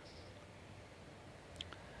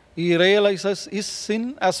 He realizes his sin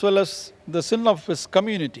as well as the sin of his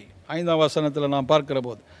community. 5ஆம் வசனத்தில் நாம் பார்க்கிற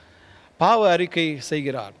போது பாவ அறிக்கை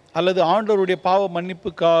செய்கிறார். அல்லது ஆண்டவருடைய பாவ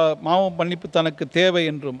மன்னிப்பு தனக்கு தேவை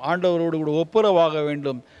என்றும் ஆண்டவரோடு கூட ஒப்புரவாக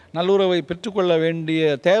வேண்டும், நல்லுறவை பெற்றுக்கொள்ள வேண்டிய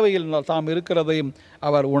தேவையில் தாம் இருக்கிறதையும்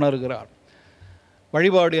அவர் உணர்கிறார்.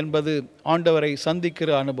 வழிபாடு என்பது ஆண்டவரை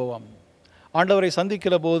சந்திக்கிற அனுபவம். ஆண்டவரை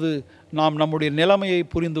சந்திக்கிற போது நாம் நம்முடைய நிலைமையை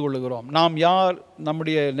புரிந்து கொள்கிறோம். நாம் யார்,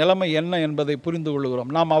 நம்முடைய நிலைமை என்ன என்பதை புரிந்து கொள்கிறோம்.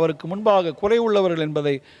 நாம் அவருக்கு முன்பாக குறைவுள்ளவர்கள்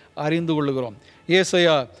என்பதை அறிந்து கொள்கிறோம்.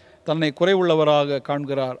 ஏசாயா தன்னை குறைவுள்ளவராக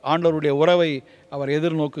காண்கிறார். ஆண்டவருடைய உறவை அவர்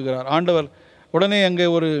எதிர்நோக்குகிறார். ஆண்டவர் உடனே அங்கே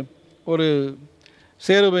ஒரு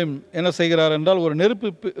சேருபையும் என்ன செய்கிறார் என்றால், ஒரு நெருப்பு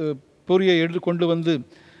பொறியை கொண்டு வந்து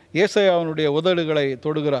ஏசாயாவினுடைய உதடுகளை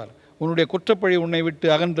தொடுகிறார். உன்னுடைய குற்றப்பழி உன்னை விட்டு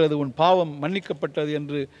அகன்றது, உன் பாவம் மன்னிக்கப்பட்டது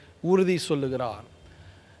என்று உறுதி சொல்லுகிறார்.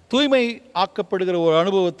 தூய்மை ஆக்கப்படுகிற ஒரு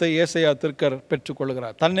அனுபவத்தை ஏசாயா தீர்க்கர்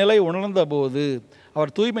பெற்றுக்கொள்கிறார். தன் நிலை உணர்ந்த போது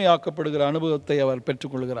அவர் தூய்மை ஆக்கப்படுகிற அனுபவத்தை அவர்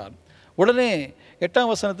பெற்றுக்கொள்கிறார். உடனே 8ஆம்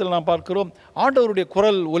வசனத்தில் நாம் பார்க்கிறோம், ஆண்டவருடைய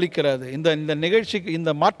குரல் ஒலிக்கிறது. இந்த நிகழ்ச்சிக்கு,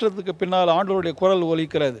 இந்த மாற்றத்துக்கு பின்னால் ஆண்டவருடைய குரல்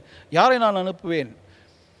ஒலிக்கிறது. யாரை நான் அனுப்புவேன்,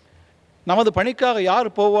 நமது பணிக்காக யார்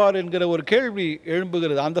போவார் என்கிற ஒரு கேள்வி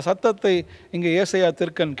எழும்புகிறது. அந்த சத்தத்தை இங்கே ஏசாயா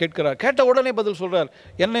தீர்க்கன் கேட்கிறார். கேட்ட உடனே பதில் சொல்கிறார்,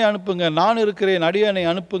 என்னை அனுப்புங்க, நான் இருக்கிறேன், அடியானை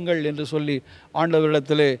அனுப்புங்கள் என்று சொல்லி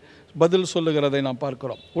ஆண்டவரிடத்திலே பதில் சொல்லுகிறதை நாம்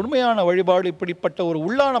பார்க்கிறோம். உண்மையான வழிபாடு இப்படிப்பட்ட ஒரு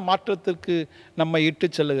உள்ளான மாற்றத்திற்கு நம்மை இட்டு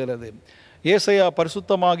செல்லுகிறது. ஏசாயா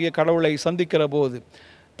பரிசுத்தமாகிய கடவுளை சந்திக்கிற போது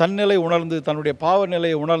தன்னிலை உணர்ந்து, தன்னுடைய பாவ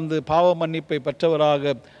நிலையை உணர்ந்து, பாவ மன்னிப்பை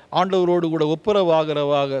பெற்றவராக, ஆண்டவரோடு கூட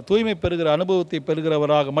ஒப்புரவாகிறவராக, தூய்மை பெறுகிற அனுபவத்தை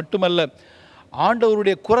பெறுகிறவராக மட்டுமல்ல,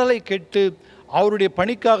 ஆண்டவருடைய குரலை கேட்டு அவருடைய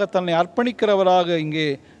பணிக்காக தன்னை அர்ப்பணிக்கிறவராக இங்கே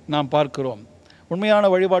நாம் பார்க்கிறோம். உண்மையான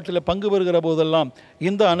வழிபாட்டில் பங்கு பெறுகிற போதெல்லாம்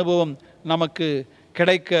இந்த அனுபவம் நமக்கு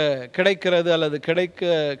கிடைக்கிறது அல்லது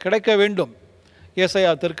கிடைக்க வேண்டும்.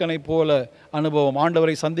 ஏசாயா தீர்க்கனை போல அனுபவம்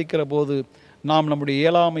ஆண்டவரை சந்திக்கிற போது நாம் நம்முடைய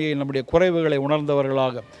இயலாமையை, நம்முடைய குறைவுகளை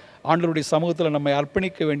உணர்ந்தவர்களாக ஆண்டவருடைய சமூகத்தில் நம்மை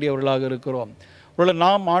அர்ப்பணிக்க வேண்டியவர்களாக இருக்கிறோம். ஒருவேளை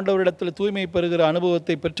நாம் ஆண்டவரிடத்தில் தூய்மை பெறுகிற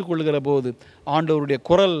அனுபவத்தை பெற்றுக்கொள்கிற போது ஆண்டவருடைய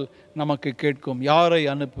குரல் நமக்கு கேட்கும், யாரை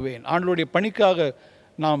அனுப்புவேன். ஆண்டவருடைய பணிக்காக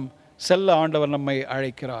நாம் செல்ல ஆண்டவர் நம்மை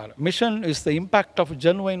அழைக்கிறார். Mission is the impact of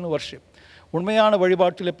ஜென்வைன் worship. உண்மையான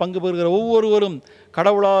வழிபாட்டில் பங்கு பெறுகிற ஒவ்வொருவரும்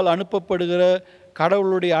கடவுளால் அனுப்பப்படுகிற,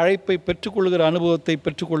 கடவுளுடைய அழைப்பை பெற்றுக்கொள்கிற அனுபவத்தை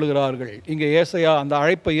பெற்றுக்கொள்கிறார்கள். இங்கே ஏசாயா அந்த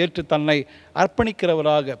அழைப்பை ஏற்று தன்னை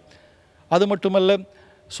அர்ப்பணிக்கிறவராக, அது மட்டுமல்ல,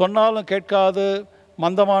 சொன்னாலும் கேட்காத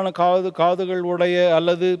மந்தமான காதுகள் உடைய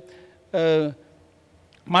அல்லது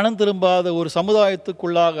மனம் திரும்பாத ஒரு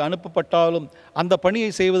சமுதாயத்துக்குள்ளாக அனுப்பப்பட்டாலும் அந்த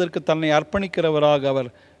பணியை செய்வதற்கு தன்னை அர்ப்பணிக்கிறவராக அவர்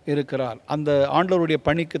இருக்கிறார். அந்த ஆண்டவருடைய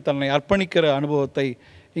பணிக்கு தன்னை அர்ப்பணிக்கிற அனுபவத்தை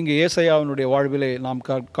இங்கே ஏசாயாவினுடைய வாழ்விலே நாம்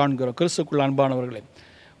காண்கிறோம். கிறிஸ்துக்குள் அன்பானவர்களே,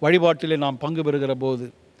 வழிபாட்டிலே நாம் பங்கு பெறுகிற போது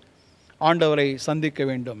ஆண்டவரை சந்திக்க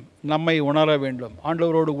வேண்டும், நம்மை உணர வேண்டும்,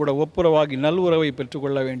 ஆண்டவரோடு கூட ஒப்புரவாகி நல்வுறவை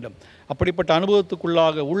பெற்றுக்கொள்ள வேண்டும். அப்படிப்பட்ட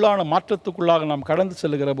அனுபவத்துக்குள்ளாக, உள்ளான மாற்றத்துக்குள்ளாக நாம் கடந்து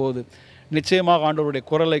செல்லுகிற போது நிச்சயமாக ஆண்டவருடைய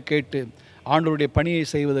குரலை கேட்டு ஆண்டவருடைய பணியை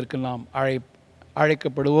செய்வதற்கு நாம்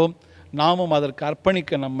அழைக்கப்படுவோம். நாமும் அதற்கு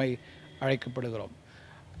அர்ப்பணிக்க நம்மை அழைக்கப்படுகிறோம்.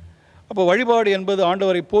 அப்போ வழிபாடு என்பது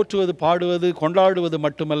ஆண்டவரை போற்றுவது, பாடுவது, கொண்டாடுவது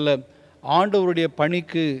மட்டுமல்ல, ஆண்டவருடைய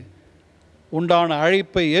பணிக்கு உண்டான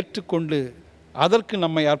அழைப்பை ஏற்றுக்கொண்டு அதற்கு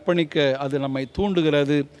நம்மை அர்ப்பணிக்க அது நம்மை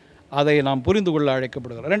தூண்டுகிறது. அதை நாம் புரிந்து கொள்ள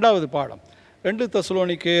அழைக்கப்படுகிறோம். 2வது பாடம், 2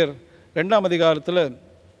 தெசலோனிக்கேயர் 2ஆம் அதிகாரத்தில்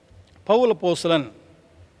பவுல் அப்போஸ்தலன்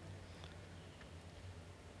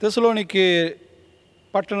தெசலோனிக்கே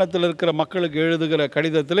பட்டணத்தில் இருக்கிற மக்களுக்கு எழுதுகிற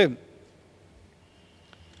கடிதத்தில்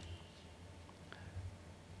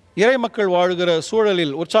இறை மக்கள் வாழுகிற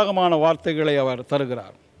சூழலில் உற்சாகமான வார்த்தைகளை அவர்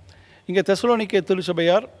தருகிறார். இங்கே தெசலோனிக்கே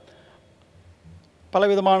திருச்சபையார்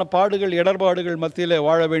பலவிதமான பாடுகள், இடர்பாடுகள் மத்தியில்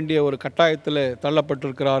வாழ வேண்டிய ஒரு கட்டாயத்தில்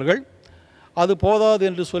தள்ளப்பட்டிருக்கிறார்கள். அது போதாது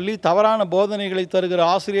என்று சொல்லி தவறான போதனைகளை தருகிற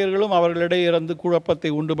ஆசிரியர்களும் அவர்களிடையே இருந்து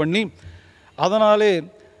குழப்பத்தை உண்டு பண்ணி அதனாலே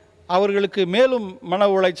அவர்களுக்கு மேலும் மன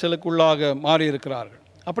உளைச்சலுக்குள்ளாக மாறியிருக்கிறார்கள்.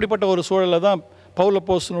 அப்படிப்பட்ட ஒரு சூழலில் தான் பவுல்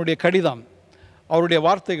அப்போஸ்தலனுடைய கடிதம், அவருடைய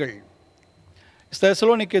வார்த்தைகள்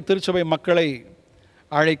தெசலோனிக்கே திருச்சபை மக்களை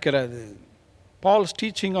அழைக்கிறது. Balls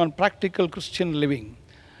teaching on practical Christian living.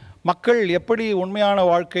 மக்கள் எப்படி உண்மையான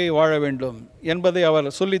வாழ்க்கையை வாழ வேண்டும் என்பதை அவர்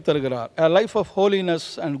சொல்லித் தருகிறார். A life of holiness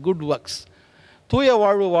and good works. தூய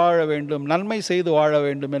வாழ்வு வாழ வேண்டும், நன்மை செய்து வாழ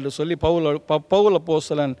வேண்டும் என்று சொல்லி பவுல்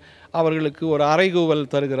அப்போஸ்தலன் அவர்களுக்கு ஒரு அறைகூவல்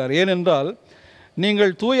தருகிறார். ஏனென்றால்,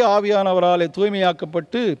 நீங்கள் தூய ஆவியானவராலே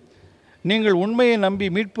தூய்மையாக்கப்பட்டு நீங்கள் உண்மையை நம்பி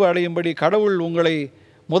மீட்பு அடையும்படி கடவுள் உங்களை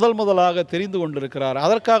முதலாக தெரிந்து கொண்டிருக்கிறார்.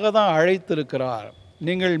 அதற்காக தான் அழைத்திருக்கிறார்.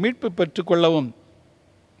 நீங்கள் மீட்பு பெற்றுக்கொள்ளவும்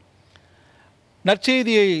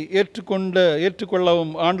நற்செய்தியை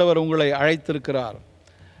ஏற்றுக்கொள்ளவும் ஆண்டவர் உங்களை அழைத்திருக்கிறார்.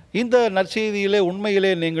 இந்த நற்செய்தியிலே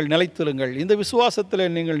உண்மையிலே நீங்கள் நிலைத்திருங்கள், இந்த விசுவாசத்திலே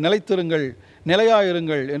நீங்கள் நிலைத்திருங்கள்,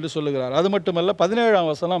 நிலையாயிருங்கள் என்று சொல்லுகிறார். அது மட்டுமல்ல, 17ஆம்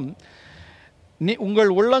வசனம்,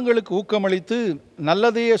 உங்கள் உள்ளங்களுக்கு ஊக்கமளித்து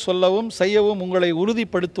நல்லதையே சொல்லவும் செய்யவும் உங்களை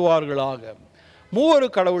உறுதிப்படுத்துவார்களாக. மூவரு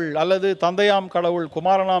கடவுள் அல்லது தந்தையாம் கடவுள்,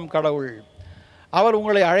 குமாரனாம் கடவுள், அவர்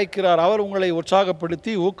உங்களை அழைக்கிறார். அவர் உங்களை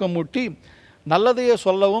உற்சாகப்படுத்தி ஊக்கமூட்டி நல்லதையே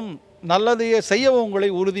சொல்லவும் நல்லதையே செய்யவும் உங்களை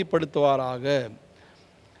உறுதிப்படுத்துவாராக.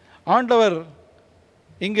 ஆண்டவர்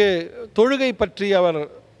இங்கே தொழுகை பற்றி அவர்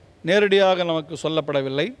நேரடியாக நமக்கு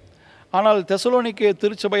சொல்லப்படவில்லை. ஆனால் தெசலோனிக்கே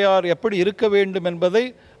திருச்சபையார் எப்படி இருக்க வேண்டும் என்பதை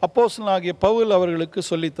அப்போஸ்தலனாகிய பவுல் அவர்களுக்கு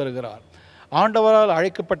சொல்லித் தருகிறார். ஆண்டவரால்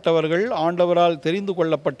அழைக்கப்பட்டவர்கள், ஆண்டவரால் தெரிந்து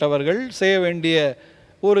கொள்ளப்பட்டவர்கள் செய்ய வேண்டிய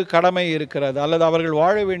ஒரு கடமை இருக்கிறது, அல்லது அவர்கள்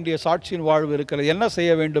வாழ வேண்டிய சாட்சியின் வாழ்வு இருக்கிறது. என்ன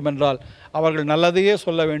செய்ய வேண்டும் என்றால் அவர்கள் நல்லதையே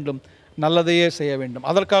சொல்ல வேண்டும், நல்லதையே செய்ய வேண்டும்.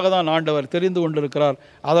 அதற்காக தான் ஆண்டவர் தெரிந்து கொண்டிருக்கிறார்,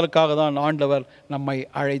 அதற்காக தான் ஆண்டவர் நம்மை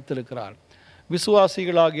அழைத்திருக்கிறார்.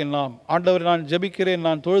 விசுவாசிகளாகிய நாம், ஆண்டவர் நான் ஜெபிக்கிறேன்,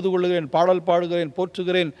 நான் தொழுது கொள்கிறேன், பாடல் பாடுகிறேன்,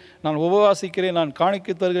 போற்றுகிறேன், நான் உபவாசிக்கிறேன், நான்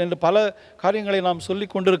காணிக்கை தருகிறேன் என்று பல காரியங்களை நாம் சொல்லி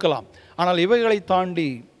கொண்டிருக்கலாம். ஆனால் இவைகளை தாண்டி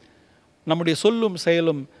நம்முடைய சொல்லும்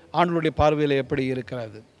செயலும் ஆண்டவருடைய பார்வையில் எப்படி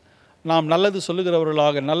இருக்கிறது? நாம் நல்லது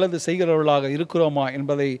சொல்லுகிறவர்களாக, நல்லது செய்கிறவர்களாக இருக்கிறோமா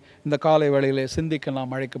என்பதை இந்த காலை வேளையிலே சிந்திக்க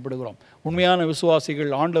நாம் அழைக்கப்படுகிறோம். உண்மையான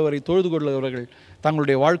விசுவாசிகள், ஆண்டவரை தொழுது கொள்ளுகிறவர்கள்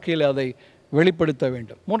தங்களுடைய வாழ்க்கையில் அதை வெளிப்படுத்த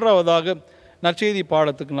வேண்டும். மூன்றாவதாக நற்செய்தி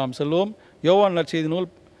பாடத்துக்கு நாம் செல்வோம். யோவான் நற்செய்தி நூல்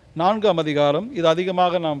 4ஆம் அதிகாரம். இது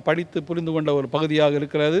அதிகமாக நாம் படித்து புரிந்து கொண்ட ஒரு பகுதியாக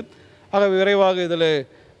இருக்கிறது. ஆகவே விரைவாக இதில்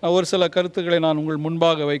ஒரு சில கருத்துக்களை நான் உங்கள்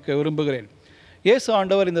முன்பாக வைக்க விரும்புகிறேன். இயேசு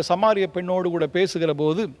ஆண்டவர் இந்த சமாரிய பெண்ணோடு கூட பேசுகிற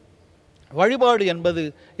போது வழிபாடு என்பது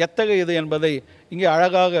எத்தகையது என்பதை இங்கே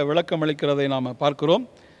அழகாக விளக்கமளிக்கிறதை நாம் பார்க்கிறோம்.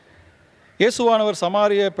 இயேசுவானவர்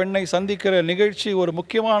சமாரிய பெண்ணை சந்திக்கிற நிகழ்ச்சி ஒரு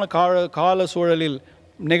முக்கியமான கால சூழலில்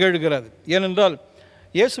நிகழ்கிறது. ஏனென்றால்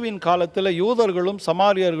இயேசுவின் காலத்தில் யூதர்களும்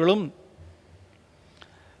சமாரியர்களும்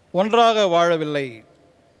ஒன்றாக வாழவில்லை,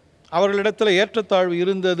 அவர்களிடத்தில் ஏற்றத்தாழ்வு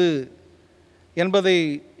இருந்தது என்பதை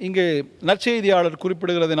இங்கே நற்செய்தியாளர்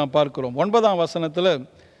குறிப்பிடுகிறதை நாம் பார்க்கிறோம். 9ஆம் வசனத்தில்,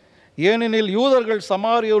 ஏனெனில் யூதர்கள்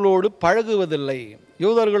சமாரியர்களோடு பழகுவதில்லை,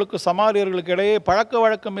 யூதர்களுக்கு சமாரியர்களுக்கு இடையே பழக்க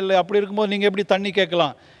வழக்கம் இல்லை, அப்படி இருக்கும்போது நீங்கள் எப்படி தண்ணி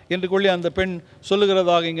கேட்கலாம் என்று கொள்ளி அந்த பெண்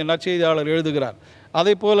சொல்லுகிறதாக இங்கே நற்செய்தியாளர் எழுதுகிறார்.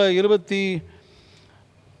 அதே போல்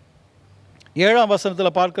 27ஆம்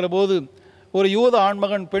வசனத்தில் பார்க்கிற போது, ஒரு யூத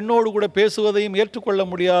ஆண்மகன் பெண்ணோடு கூட பேசுவதையும் ஏற்றுக்கொள்ள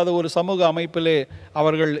முடியாத ஒரு சமூக அமைப்பிலே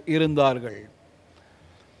அவர்கள் இருந்தார்கள்.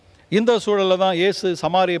 இந்த சூழலில் தான் இயேசு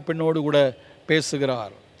சமாரிய பெண்ணோடு கூட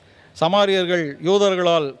பேசுகிறார். சமாரியர்கள்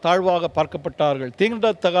யூதர்களால் தாழ்வாக பார்க்கப்பட்டார்கள்,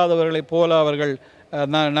 தீண்டத்தகாதவர்களைப் போல அவர்கள்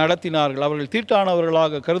நடத்தினார்கள், அவர்கள்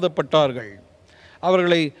தீட்டானவர்களாக கருதப்பட்டார்கள்.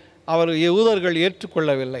 அவர்களை யூதர்கள்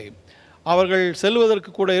ஏற்றுக்கொள்ளவில்லை. அவர்கள் செல்வதற்கு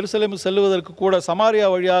கூட, எருசலேம் செல்வதற்கு கூட சமாரியா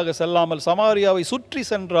வழியாக செல்லாமல் சமாரியாவை சுற்றி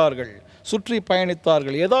சென்றார்கள், சுற்றி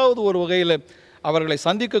பயணித்தார்கள். ஏதாவது ஒரு வகையில் அவர்களை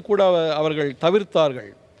சந்திக்கக்கூட அவர்கள்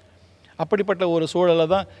தவிர்த்தார்கள். அப்படிப்பட்ட ஒரு சூழலை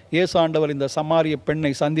தான் இயேசு ஆண்டவர் இந்த சமாரிய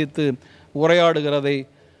பெண்ணை சந்தித்து உரையாடுகிறதை,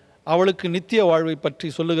 அவளுக்கு நித்திய வாழ்வை பற்றி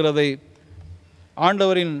சொல்லுகிறதை,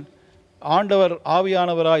 ஆண்டவர்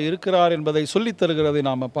ஆவியானவராய் இருக்கிறார் என்பதை சொல்லித் தருகிறதை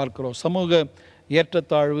நாம் பார்க்கிறோம். சமூக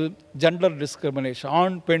ஏற்றத்தாழ்வு, ஜெண்டர் டிஸ்கிரிமினேஷன்,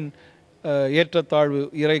 ஆண் பெண் ஏற்றத்தாழ்வு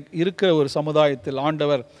இருக்கிற ஒரு சமுதாயத்தில்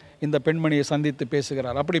ஆண்டவர் இந்த பெண்மணியை சந்தித்து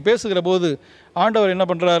பேசுகிறார். அப்படி பேசுகிற போது ஆண்டவர் என்ன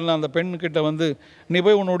பண்ணுறாருன்னா, அந்த பெண்கிட்ட வந்து, நீ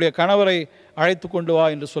போய் உன்னுடைய கணவரை அழைத்து கொண்டு வா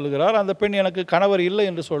என்று சொல்கிறார். அந்த பெண், எனக்கு கணவர் இல்லை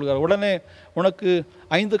என்று சொல்கிறார். உடனே, உனக்கு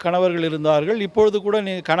 5 கணவர்கள் இருந்தார்கள், இப்பொழுது கூட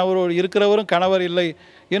நீ கணவரோடு இருக்கிறவரும் கணவர் இல்லை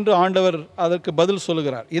என்று ஆண்டவர் அதற்கு பதில்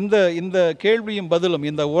சொல்லுகிறார். இந்த கேள்வியும் பதிலும்,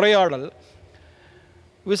 இந்த உரையாடல்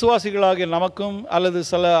விசுவாசிகளாகிய நமக்கும் அல்லது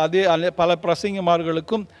பல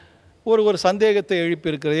பிரசங்கமார்களுக்கும் ஒரு சந்தேகத்தை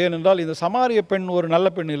எழுப்பியிருக்கிறது. ஏனென்றால் இந்த சமாரிய பெண் ஒரு நல்ல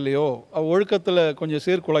பெண் இல்லையோ, ஒழுக்கத்தில் கொஞ்சம்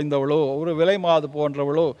சீர்குலைந்தவளோ, ஒரு விலை மாது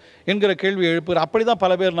போன்றவளோ என்கிற கேள்வி எழுப்புகிற, அப்படி தான்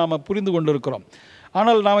பல பேர் நாம் புரிந்து கொண்டிருக்கிறோம்.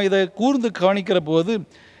 ஆனால் நாம் இதை கூர்ந்து கவனிக்கிற போது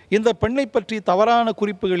இந்த பெண்ணை பற்றி தவறான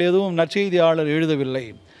குறிப்புகள் எதுவும் நற்செய்தியாளர் எழுதவில்லை.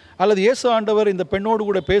 அல்லது இயேசு ஆண்டவர் இந்த பெண்ணோடு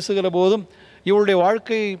கூட பேசுகிற போதும் இவளுடைய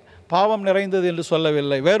வாழ்க்கை பாவம் நிறைந்தது என்று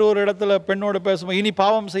சொல்லவில்லை. வேறொரு இடத்துல பெண்ணோடு பேசும்போது, இனி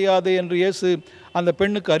பாவம் செய்யாதே என்று இயேசு அந்த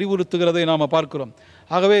பெண்ணுக்கு அறிவுறுத்துகிறதை நாம் பார்க்கிறோம்.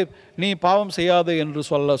 ஆகவே நீ பாவம் செய்யாதே என்று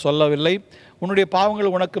சொல்லவில்லை, உன்னுடைய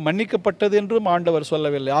பாவங்கள் உனக்கு மன்னிக்கப்பட்டது என்றும் ஆண்டவர்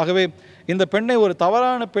சொல்லவில்லை. ஆகவே இந்த பெண்ணை ஒரு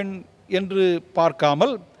தவறான பெண் என்று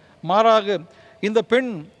பார்க்காமல், மாறாக இந்த பெண்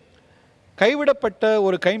கைவிடப்பட்ட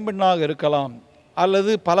ஒரு கைம்பெண்ணாக இருக்கலாம்,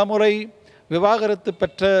 அல்லது பலமுறை விவாகரத்து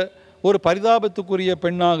பெற்ற ஒரு பரிதாபத்துக்குரிய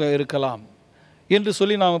பெண்ணாக இருக்கலாம் என்று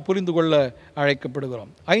சொல்லி நாம் புரிந்து கொள்ள அழைக்கப்படுகிறோம்.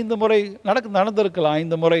 5 முறை நடந்திருக்கலாம்.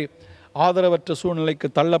 5 முறை ஆதரவற்ற சூழ்நிலைக்கு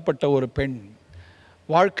தள்ளப்பட்ட ஒரு பெண்,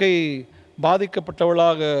 வாழ்க்கை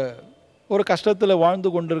பாதிக்கப்பட்டவளாக ஒரு கஷ்டத்தில் வாழ்ந்து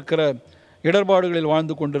கொண்டிருக்கிற, இடர்பாடுகளில்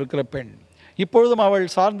வாழ்ந்து கொண்டிருக்கிற பெண். இப்பொழுதும் அவள்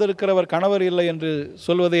சார்ந்திருக்கிறவர் கணவர் இல்லை என்று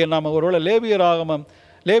சொல்வதை நாம் ஒருவேளை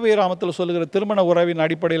லேவியராமத்தில் சொல்லுகிற திருமண உறவின்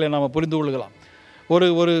அடிப்படையில் நாம் புரிந்து கொள்கலாம்.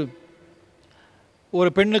 ஒரு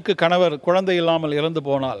பெண்ணுக்கு கணவர் குழந்தை இல்லாமல் இறந்து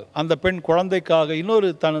போனால் அந்த பெண் குழந்தைக்காக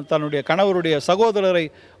தன்னுடைய கணவருடைய சகோதரரை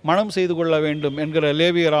மணம் செய்து கொள்ள வேண்டும் என்கிற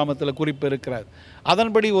லேவியராமத்தில் குறிப்பு இருக்கிறார்.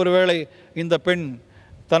 அதன்படி ஒருவேளை இந்த பெண்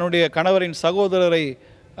தன்னுடைய கணவரின் சகோதரரை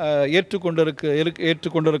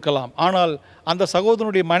ஏற்றுக்கொண்டிருக்கலாம். ஆனால் அந்த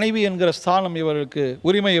சகோதரனுடைய மனைவி என்கிற ஸ்தானம்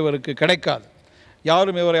உரிமை இவருக்கு கிடைக்காது.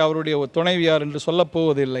 யாரும் இவரை அவருடைய துணைவியார் என்று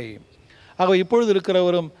சொல்லப்போவதில்லை. ஆகவே இப்பொழுது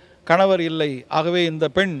இருக்கிறவரும் கணவர் இல்லை. ஆகவே இந்த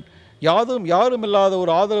பெண் யாரும் இல்லாத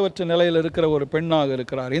ஒரு ஆதரவற்ற நிலையில் இருக்கிற ஒரு பெண்ணாக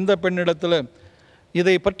இருக்கிறார். இந்த பெண்ணிடத்தில்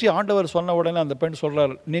இதை பற்றி ஆண்டவர் சொன்ன உடனே அந்த பெண்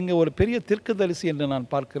சொல்கிறார், நீங்கள் ஒரு பெரிய தீர்க்கதரிசி என்று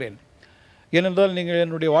நான் பார்க்கிறேன். ஏனென்றால் நீங்கள்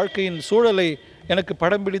என்னுடைய வாழ்க்கையின் சூழலை எனக்கு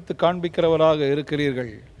படம் பிடித்து காண்பிக்கிறவராக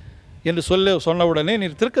இருக்கிறீர்கள் என்று சொன்ன உடனே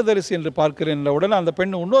நீர் தீர்க்கதரிசி என்று பார்க்கிறேன் என்ற உடனே அந்த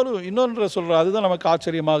பெண் இன்னொன்று சொல்கிறார். அதுதான் நமக்கு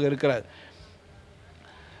ஆச்சரியமாக இருக்கிறது.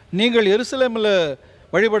 நீங்கள் எருசலேமில்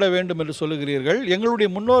வழிபட வேண்டும் என்று சொல்லுகிறீர்கள், எங்களுடைய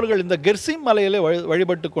முன்னோர்கள் இந்த கெர்சிம் மலையிலே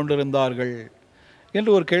வழிபட்டு கொண்டிருந்தார்கள்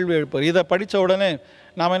என்று ஒரு கேள்வி எழுப்பார். இதை படித்த உடனே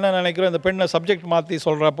நாம் என்ன நினைக்கிறோம், இந்த பெண்ணை சப்ஜெக்ட் மாற்றி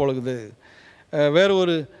சொல்கிறா பொழுது வேறு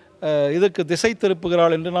ஒரு இதுக்கு திசை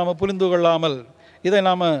திருப்புகிறாள் என்று நாம் புரிந்து கொள்ளாமல்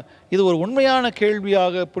இது ஒரு உண்மையான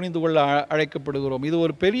கேள்வியாக புரிந்து கொள்ள அழைக்கப்படுகிறோம். இது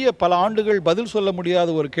ஒரு பெரிய பல ஆண்டுகள் பதில் சொல்ல முடியாத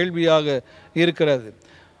ஒரு கேள்வியாக இருக்கிறது.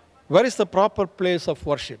 Where is the proper place of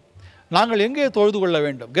worship? நாங்கள் எங்கே தொழுது கொள்ள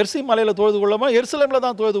வேண்டும்? கெர்சிம் மலையில் தொழுது கொள்ளமா, எருசலேமில்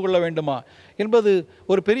தான் தொழுது கொள்ள வேண்டுமா என்பது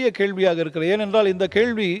ஒரு பெரிய கேள்வியாக இருக்கிறது. ஏனென்றால் இந்த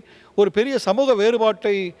கேள்வி ஒரு பெரிய சமூக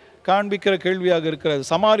வேறுபாட்டை காண்பிக்கிற கேள்வியாக இருக்கிறது.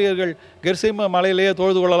 சமாரியர்கள் கெர்சிம் மலையிலேயே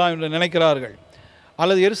தொழுது கொள்ளலாம் என்று நினைக்கிறார்கள்,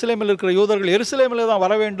 அல்லது எருசலேமில் இருக்கிற யூதர்கள் எருசலேமில் தான்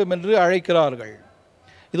வர வேண்டும் என்று அழைக்கிறார்கள்.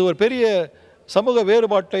 இது ஒரு பெரிய சமூக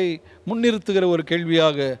வேறுபாட்டை முன்னிறுத்துகிற ஒரு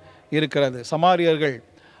கேள்வியாக இருக்கிறது. சமாரியர்கள்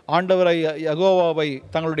ஆண்டவரை யெகோவாவை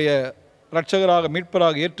தங்களுடைய இரட்சகராக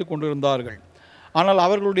மீட்பராக ஏற்றுக்கொண்டிருந்தார்கள். ஆனால்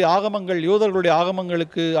அவர்களுடைய ஆகமங்கள் யூதர்களுடைய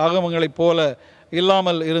ஆகமங்களைப் போல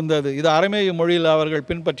இல்லாமல் இருந்தது. இது அரமேய மொழியில் அவர்கள்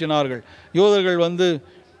பின்பற்றினார்கள்.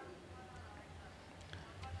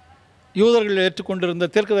 யூதர்கள் ஏற்றுக்கொண்டிருந்த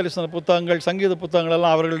தீர்க்க தரிசன புத்தகங்கள், சங்கீத புத்தகங்கள்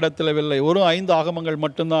எல்லாம் அவர்களிடத்தில் இல்லை. 5 ஆகமங்கள்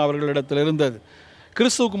மட்டும்தான் அவர்களிடத்தில் இருந்தது.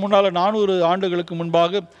 கிறிஸ்துவுக்கு முன்னால் 400 ஆண்டுகளுக்கு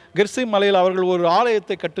முன்பாக கெர்சிம் மலையில் அவர்கள் ஒரு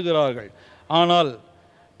ஆலயத்தை கட்டுகிறார்கள். ஆனால்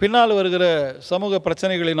பின்னால் வருகிற சமூக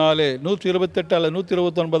பிரச்சனைகளினாலே 128 அல்லது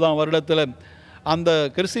 129ஆம் வருடத்தில் அந்த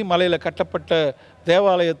கெர்சிம் மலையில் கட்டப்பட்ட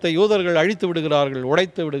தேவாலயத்தை யூதர்கள் அழித்து விடுகிறார்கள்,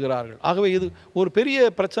 உடைத்து விடுகிறார்கள். ஆகவே இது ஒரு பெரிய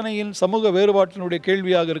பிரச்சனையின் சமூக வேறுபாட்டினுடைய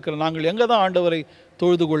கேள்வியாக இருக்கிற நாங்கள் எங்கே தான் ஆண்டவரை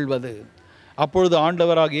தொழுது கொள்வது? அப்பொழுது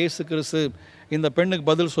ஆண்டவராக இயேசு கிறிஸ்து இந்த பெண்ணுக்கு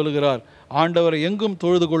பதில் சொல்லுகிறார், ஆண்டவரை எங்கும்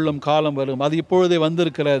தொழுது கொள்ளும் காலம் வரும், அது இப்பொழுதே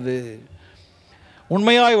வந்திருக்கிறது.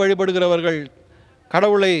 உண்மையாய் வழிபடுகிறவர்கள்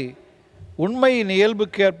கடவுளை உண்மையின்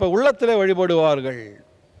இயல்புக்கேற்ப உள்ளத்திலே வழிபடுவார்கள்.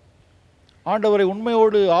 ஆண்டவரை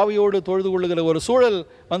உண்மையோடு ஆவியோடு தொழுது கொள்ளுகிற ஒரு சூழல்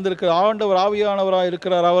வந்திருக்கிற ஆண்டவர் ஆவியானவராக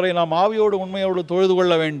இருக்கிறார். அவரை நாம் ஆவியோடு உண்மையோடு தொழுது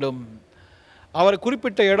கொள்ள வேண்டும். அவர்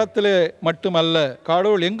குறிப்பிட்ட இடத்திலே மட்டுமல்ல,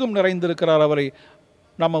 கடவுள் எங்கும் நிறைந்திருக்கிறார். அவரை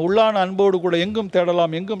நம்ம உள்ளான அன்போடு கூட எங்கும்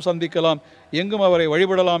தேடலாம், எங்கும் சந்திக்கலாம், எங்கும் அவரை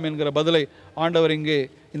வழிபடலாம் என்கிற பதிலை ஆண்டவர் இங்கே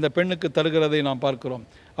இந்த பெண்ணுக்கு தருகிறதை நாம் பார்க்கிறோம்.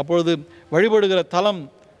 அப்பொழுது வழிபடுகிற தலம்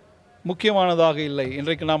முக்கியமானதாக இல்லை.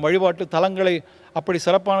 இன்றைக்கு நாம் வழிபாட்டு தலங்களை அப்படி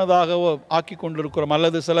சிறப்பானதாகவோ ஆக்கி கொண்டிருக்கிறோம்,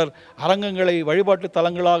 அல்லது சிலர் அரங்கங்களை வழிபாட்டு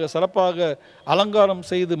தலங்களாக சிறப்பாக அலங்காரம்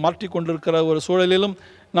செய்து மாற்றி கொண்டிருக்கிற ஒரு சூழலிலும்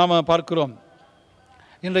நாம் பார்க்கிறோம்.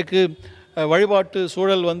 இன்றைக்கு வழிபாட்டு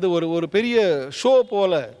சூழல் ஒரு பெரிய ஷோ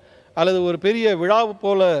போல அல்லது ஒரு பெரிய விழா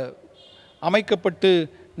போல அமைக்கப்பட்டு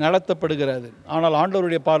நடத்தப்படுகிறது. ஆனால்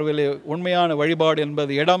ஆண்டவருடைய பார்வையிலே உண்மையான வழிபாடு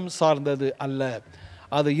என்பது இடம் சார்ந்தது அல்ல,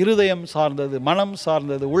 அது இருதயம் சார்ந்தது, மனம்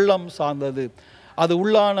சார்ந்தது, உள்ளம் சார்ந்தது. அது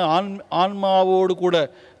உள்ளான ஆன்மாவோடு கூட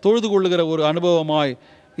தொழுது கொள்ளுகிற ஒரு அனுபவமாய்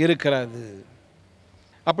இருக்கிறது.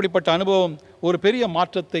 அப்படிப்பட்ட அனுபவம் ஒரு பெரிய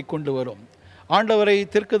மாற்றத்தை கொண்டு வரும். ஆண்டவரை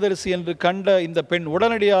தீர்க்கதரிசி என்று கண்ட இந்த பெண்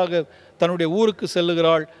உடனடியாக தன்னுடைய ஊருக்கு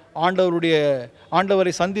செல்லுகிறாள்.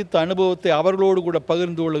 ஆண்டவரை சந்தித்த அனுபவத்தை அவர்களோடு கூட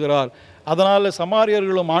பகிர்ந்து கொள்ளுகிறார். அதனால்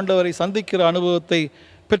சமாரியர்களும் ஆண்டவரை சந்திக்கிற அனுபவத்தை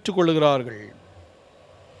பெற்றுக்கொள்ளுகிறார்கள்.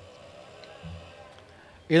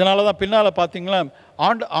 இதனால தான் பின்னால் பார்த்தீங்களா,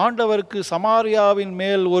 ஆண்டவருக்கு சமாரியாவின்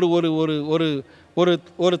மேல் ஒரு ஒரு ஒரு ஒரு ஒரு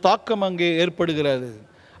ஒரு தாக்கம் அங்கே ஏற்படுகிறது.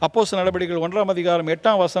 அப்போஸ்தலர் நடவடிக்கைகள் 1ஆம் அதிகாரம்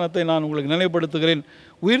 8ஆம் வசனத்தை நான் உங்களுக்கு நினைவுபடுத்துகிறேன்.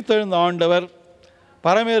 உயிர்த்தெழுந்த ஆண்டவர்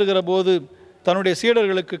பரமேறுகிற போது தன்னுடைய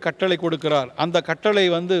சீடர்களுக்கு கட்டளை கொடுக்கிறார். அந்த கட்டளை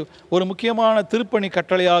ஒரு முக்கியமான திருப்பணி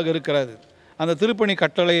கட்டளையாக இருக்கிறது. அந்த திருப்பணி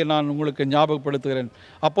கட்டளையை நான் உங்களுக்கு ஞாபகப்படுத்துகிறேன்.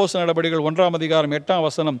 அப்போஸ்தலர் நடவடிக்கைகள் 1ஆம் அதிகாரம் 8ஆம்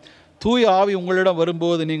வசனம், தூய ஆவி உங்களிடம்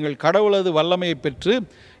வரும்போது நீங்கள் கடவுளது வல்லமையை பெற்று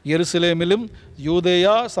எருசலேமிலும்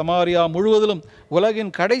யூதேயா சமாரியா முழுவதிலும் உலகின்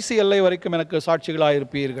கடைசி எல்லை வரைக்கும் எனக்கு சாட்சிகளாக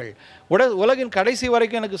இருப்பீர்கள். உலகின் கடைசி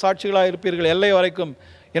வரைக்கும் எனக்கு சாட்சிகளாக இருப்பீர்கள், எல்லை வரைக்கும்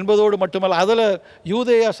என்பதோடு மட்டுமல்ல, அதில்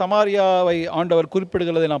யூதேயா சமாரியாவை ஆண்டவர்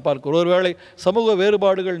குறிப்பிடுகிறதை நான் பார்க்கிறோம். ஒருவேளை சமூக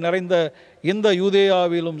வேறுபாடுகள் நிறைந்த இந்த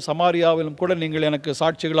யூதேயாவிலும் சமாரியாவிலும் கூட நீங்கள் எனக்கு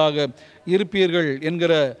சாட்சிகளாக இருப்பீர்கள்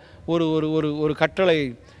என்கிற ஒரு ஒரு ஒரு கட்டளை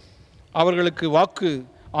அவர்களுக்கு வாக்கு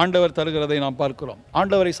ஆண்டவர் தருகிறதை நாம் பார்க்கிறோம்.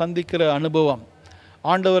 ஆண்டவரை சந்திக்கிற அனுபவம்,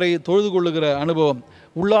 ஆண்டவரை தொழுது கொள்ளுகிற அனுபவம்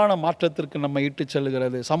உள்ளான மாற்றத்திற்கு நம்மை இட்டு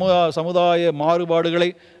செல்லுகிறது. சமுதாய மாறுபாடுகளை,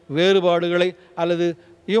 வேறுபாடுகளை அல்லது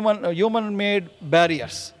ஹியூமன் மேட்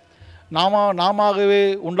பேரியர்ஸ், நாமவே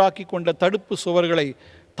உண்டாக்கி கொண்ட தடுப்பு சுவர்களை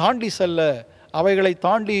தாண்டி செல்ல, அவைகளை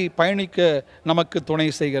தாண்டி பயணிக்க நமக்கு துணை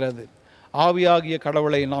செய்கிறது. ஆவியாகிய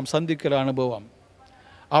கடவுளை நாம் சந்திக்கிற அனுபவம்,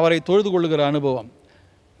 அவரை தொழுது கொள்ளுகிற அனுபவம்,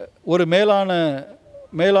 ஒரு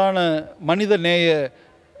மேலான மனித நேய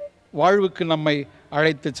வாழ்வுக்கு நம்மை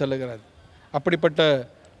அழைத்து செல்லுகிறது. அப்படிப்பட்ட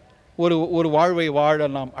ஒரு வாழ்வை வாழ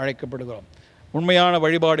நாம் அழைக்கப்படுகிறோம். உண்மையான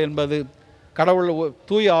வழிபாடு என்பது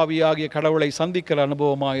தூய ஆவியாகிய கடவுளை சந்திக்கிற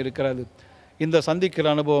அனுபவமாக இருக்கிறது. இந்த சந்திக்கிற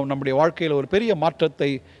அனுபவம் நம்முடைய வாழ்க்கையில் ஒரு பெரிய மாற்றத்தை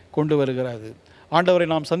கொண்டு வருகிறது. ஆண்டவரை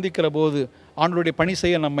நாம் சந்திக்கிற போது ஆண்டவருடைய பணி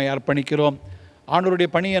செய்ய நம்மை அர்ப்பணிக்கிறோம். ஆண்டவருடைய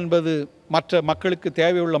பணி என்பது மற்ற மக்களுக்கு,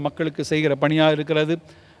 தேவையுள்ள மக்களுக்கு செய்கிற பணியாக இருக்கிறது.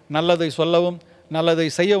 நல்லதை சொல்லவும் நல்லதை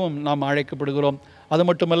செய்யவும் நாம் அழைக்கப்படுகிறோம். அது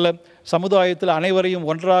மட்டுமல்ல, சமுதாயத்தில் அனைவரையும்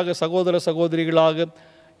ஒன்றாக சகோதர சகோதரிகளாக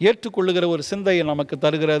ஏற்றுக்கொள்ளுகிற ஒரு சிந்தையை நமக்கு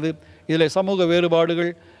தருகிறது. இதில் சமூக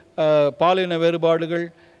வேறுபாடுகள், பாலின வேறுபாடுகள்,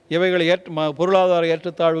 இவைகளை பொருளாதார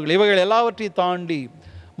ஏற்றத்தாழ்வுகள், இவைகள் எல்லாவற்றையும் தாண்டி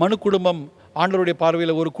மனு குடும்பம் ஆண்டவருடைய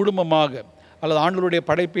பார்வையில் ஒரு குடும்பமாக அல்லது ஆண்டவருடைய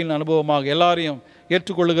படைப்பின் அனுபவமாக எல்லாரையும்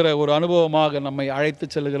ஏற்றுக்கொள்ளுகிற ஒரு அனுபவமாக நம்மை அழைத்து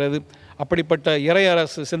செல்கிறது. அப்படிப்பட்ட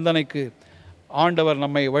இறையரசு சிந்தனைக்கு ஆண்டவர்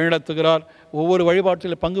நம்மை வழிநடத்துகிறார். ஒவ்வொரு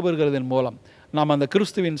வழிபாட்டில் பங்கு பெறுகிறதன் மூலம் நாம் அந்த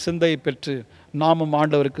கிறிஸ்துவின் சிந்தையை பெற்று நாமும்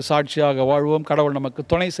ஆண்டவருக்கு சாட்சியாக வாழ்வோம். கடவுள் நமக்கு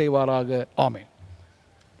துணை செய்வாராக. ஆமென்.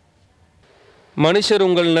 மனுஷர்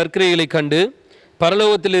உங்கள் நற்கிரைகளை கண்டு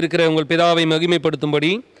பரலோகத்தில் இருக்கிற உங்கள் பிதாவை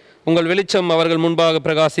மகிமைப்படுத்தும்படி உங்கள் வெளிச்சம் அவர்கள் முன்பாக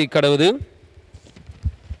பிரகாசிக்க கடவுது.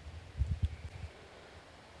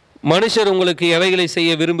 மனுஷர் உங்களுக்கு எவைகளை செய்ய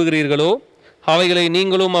விரும்புகிறீர்களோ அவைகளை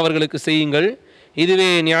நீங்களும் அவர்களுக்கு செய்யுங்கள். இதுவே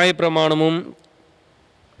நியாயப்பிரமாணமும்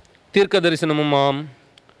தீர்க்க தரிசனமுமாம்.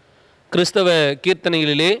 கிறிஸ்தவ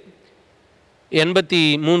கீர்த்தனைகளிலே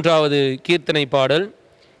 83வது கீர்த்தனை பாடல்,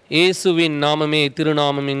 இயேசுவின் நாமமே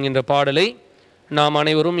திருநாமம் என்கின்ற பாடலை நாம்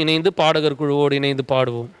அனைவரும் இணைந்து பாடகர் குழுவோடு இணைந்து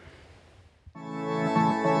பாடுவோம்.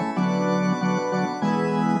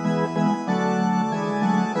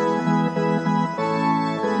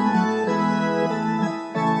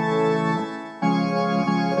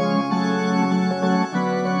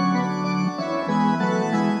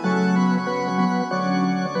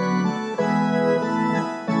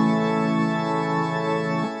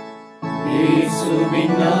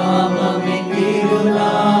 இயேசுவின் நாமமே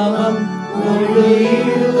திருநாமம், முழு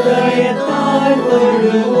இருதயத்தால்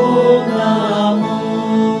தொழுவோம்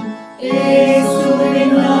நாமம்.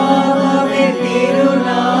 இயேசுவின் நாமமே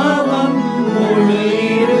திருநாமம், முழு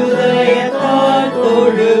இருதயத்தால்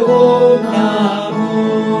தொழுவோம் நாமம்.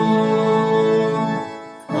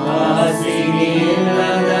 ஆசிரியர்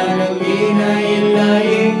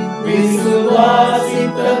இல்லையே,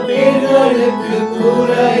 விசுவாசித்த பேர்களுக்கு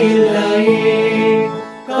குறையில்லையே.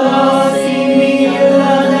 காசினியில்லையே,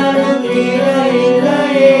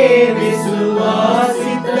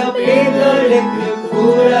 விசுவாசித்த பேர்களுக்கு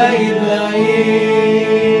குறையில்லையே.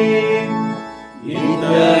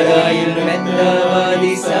 இத்தரையில்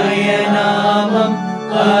மெத்தவதி சயநாமம்,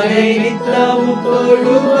 அதை நித்தமும்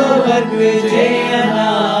தொழுபவர்க்கு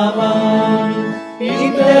ஜெயநாமம்.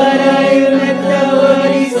 இத்தரையில்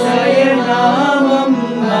மெத்தவதி சயநாமம்,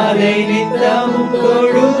 அதை நித்தமும்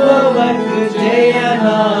தொழுபவர்க்கு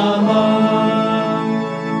ஜெயநாமம்.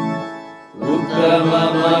 உத்தம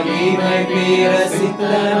மகிமை பிரசித்த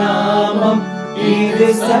நாமம், இது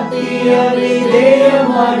சத்திய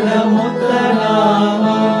விதேயமான முத்த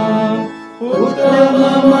நாமம். உத்தம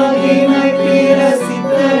மகிமை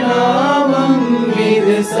பிரசித்த நாமம்,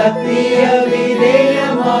 இது சத்திய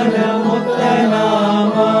விதேயமான முத்த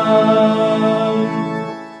நாமம்.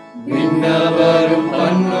 விண்ணவரும்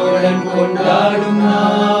பண்ணுடன் கொண்டாடும்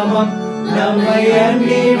நாமம், நம்மை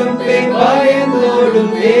அன்பிடும்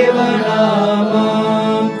பயந்தோடும்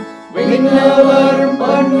தேவநாமம். விண்ணவரும்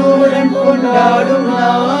பண்ணுடன் கொண்டாடும்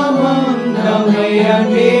நாமம், நம்மை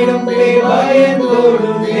அன்பிடும்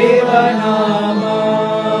பயந்தோடும் தேவநாமம்.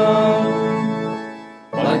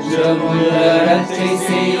 பச்சமுள்ள ரட்சை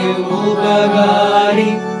செய்யும் உபகாரி,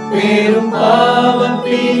 பெரும்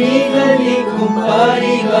பாவப்பிணிகள் நீக்கும்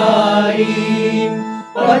பரிகாரி.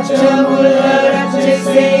 பச்சமுள்ள ரட்சை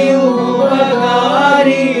செய்யும்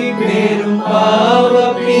உபகாரி, பெரும்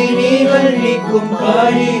பாவப்பிணிகள் நீக்கும்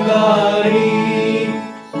பரிகாரி.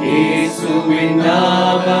 இயேசுவின்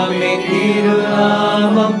நாமமே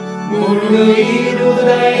திருநாமம், முழு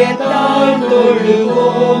இருதயத்தால்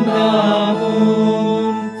தொழுவோம் நாமம்.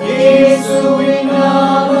 இயேசுவின்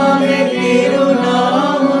நாமமே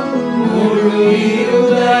திருநாமம், முழு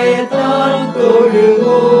இருதயத்தால்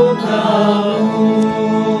தொழுவோம் நாமம்.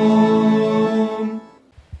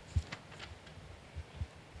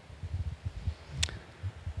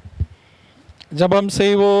 ஜெபம்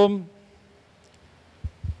செய்வோம்.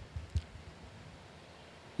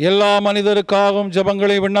 எல்லா மனிதருக்காகவும்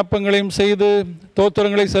ஜெபங்களை விண்ணப்பங்களையும் செய்து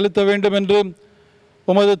தோத்திரங்களை செலுத்த வேண்டும் என்று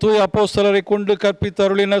உமது தூய அப்போஸ்தலரை கொண்டு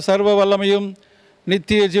கற்பித்தருளின சர்வ வல்லமையும்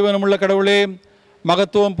நித்திய ஜீவனமுள்ள கடவுளே,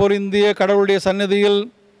 மகத்துவம் பொருந்திய கடவுளுடைய சந்நிதியில்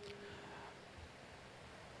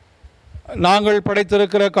நாங்கள்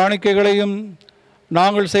படைத்திருக்கிற காணிக்கைகளையும்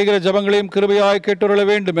நாங்கள் செய்கிற ஜெபங்களையும் கிருபையாய் கேட்டுள்ள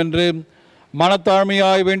வேண்டும் என்று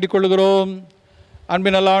மனத்தாழ்மையாய் வேண்டிக் கொள்கிறோம்.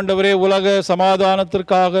 அன்பின் நல்ல ஆண்டவரே, உலக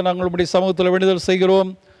சமாதானத்திற்காக நாங்கள் உம்முடைய சமூகத்தில் வேண்டுதல் செய்கிறோம்.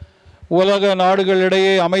 உலக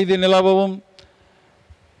நாடுகளிடையே அமைதி நிலவவும்,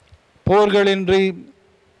 போர்களின்றி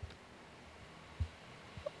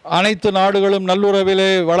அனைத்து நாடுகளும்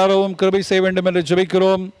நல்லுறவிலே வளரவும் கிருபை செய்ய வேண்டும் என்று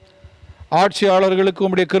ஜெபிக்கிறோம். ஆட்சியாளர்களுக்கு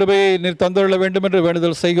உம்முடைய கிருபையை நீர் தந்துள்ள வேண்டும் என்று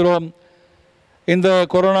வேண்டுதல் செய்கிறோம். இந்த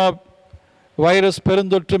கொரோனா வைரஸ்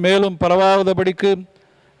பெருந்தொற்று மேலும் பரவாதபடிக்கு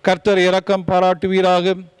கர்த்தர் இரக்கம்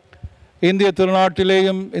பாராட்டுவீராக. இந்திய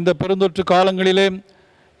திருநாட்டிலேயும் இந்த பெருந்தொற்று காலங்களிலே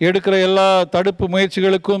எடுக்கிற எல்லா தடுப்பு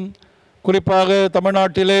முயற்சிகளுக்கும், குறிப்பாக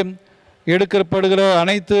தமிழ்நாட்டிலே எடுக்கப்படுகிற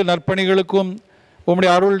அனைத்து நற்பணிகளுக்கும் உம்முடைய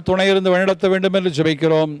அருள் துணையிருந்து வழிநடத்த வேண்டும் என்று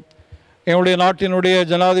ஜெபிக்கிறோம். எங்களுடைய நாட்டினுடைய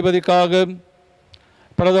ஜனாதிபதிக்காக,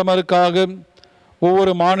 பிரதமருக்காக,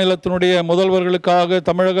 ஒவ்வொரு மாநிலத்தினுடைய முதல்வர்களுக்காக,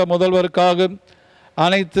 தமிழக முதல்வருக்காக,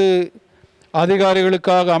 அனைத்து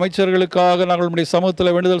அதிகாரிகளுக்காக, அமைச்சர்களுக்காக நாங்கள் உம்முடைய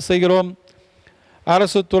சமூகத்தில் வேண்டுதல் செய்கிறோம்.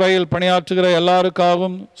 அரசு துறையில் பணியாற்றுகிற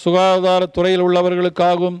எல்லாருக்காகவும், சுகாதாரத்துறையில்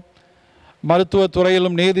உள்ளவர்களுக்காகவும்,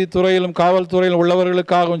 மருத்துவத்துறையிலும், நீதித்துறையிலும், காவல்துறையில்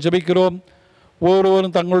உள்ளவர்களுக்காகவும் ஜெபிக்கிறோம்.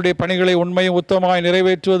 ஒவ்வொருவரும் தங்களுடைய பணிகளை உண்மையும் உத்தமாய்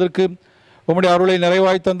நிறைவேற்றுவதற்கு உம்முடைய அருளை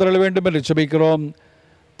நிறைவாய் தந்திரள வேண்டும் என்று ஜெபிக்கிறோம்.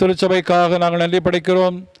 திருச்சபைக்காக நாங்கள் நன்றி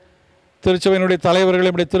படைக்கிறோம். திருச்சபையினுடைய தலைவர்களை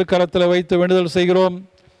நம்முடைய திருக்கரத்தில் வைத்து வேண்டுதல் செய்கிறோம்.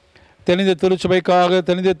 தென்னிந்திய திருச்சபைக்காக,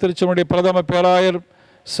 தென்னிந்திய திருச்சபையுடைய பிரதம பேராயர்,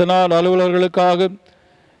 சினாட் அலுவலர்களுக்காக,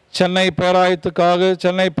 சென்னை பேராயத்துக்காக,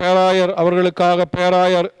 சென்னை பேராயர் அவர்களுக்காக,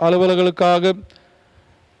 பேராயர் அலுவலர்களுக்காக,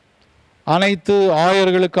 அனைத்து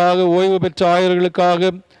ஆயர்களுக்காக, ஓய்வு பெற்ற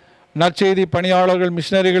ஆயர்களுக்காக, நற்செய்தி பணியாளர்கள்,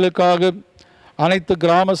 மிஷனரிகளுக்காக, அனைத்து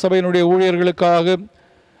கிராம சபையினுடைய ஊழியர்களுக்காக,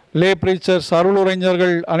 லே பிரீச்சர்ஸ்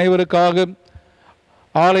அருளுரைஞர்கள் அனைவருக்காக,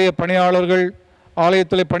 ஆலய பணியாளர்கள்,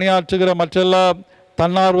 ஆலயத்தில் பணியாற்றுகிற மற்றெல்லா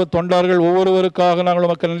தன்னார்வ தொண்டார்கள் ஒவ்வொருவருக்காக நாங்கள்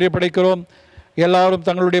உமக்கு நன்றி படைக்கிறோம். எல்லாரும்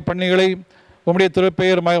தங்களுடைய பணிகளை உம்முடைய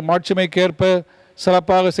திருப்பெயர் மாட்சிமைக்கேற்ப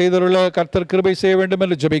சிறப்பாக செய்துள்ள கர்த்தர் கிருபை செய்ய வேண்டும்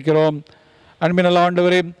என்று ஜெபிக்கிறோம். அன்பின் நல்ல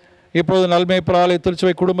ஆண்டவரே, இப்போது நல்மேய்ப்பர் ஆலய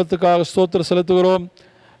திருச்சபை குடும்பத்துக்காக ஸ்தோத்திரம் செலுத்துகிறோம்.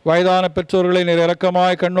 வயதான பெற்றோர்களை நீர்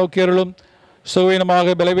இரக்கமாய் கண்ணோக்கியருளும்.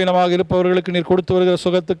 சுகவீனமாக பலவீனமாக இருப்பவர்களுக்கு நீர் கொடுத்து வருகிற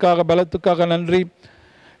சுகத்துக்காக, பலத்துக்காக நன்றி.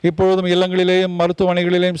 இப்பொழுதும் இல்லங்களிலேயும்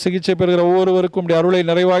மருத்துவமனைகளிலேயும் சிகிச்சை பெறுகிற ஒவ்வொருவருக்கும் அருளை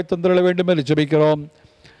நிறைவாய் தந்திரள வேண்டும் என்று ஜெபிக்கிறோம்.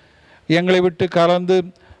 எங்களை விட்டு கலந்து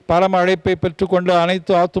பரம அழைப்பை பெற்றுக்கொண்ட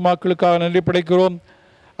அனைத்து ஆத்துமாக்களுக்காக நன்றி படைக்கிறோம்.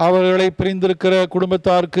 அவர்களை பிரிந்திருக்கிற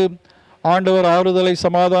குடும்பத்தாருக்கு ஆண்டவர் ஆறுதலை,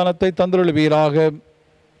 சமாதானத்தை தந்திரளுவீராக.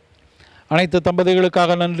 அனைத்து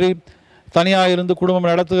தம்பதிகளுக்காக நன்றி. தனியாக இருந்து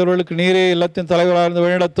குடும்பம் நடத்துகிறவர்களுக்கு நீரே இல்லத்தின் தலைவராக இருந்து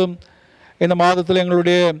வழிநடத்தும். இந்த மாதத்தில்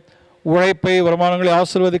எங்களுடைய உழைப்பை, வருமானங்களை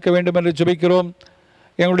ஆசீர்வதிக்க வேண்டும் என்று ஜெபிக்கிறோம்.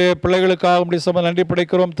 எங்களுடைய பிள்ளைகளுக்காக உம்முடைய சபை நன்றி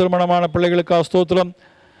படைக்கிறோம். திருமணமான பிள்ளைகளுக்காக ஸ்தோத்திரம்.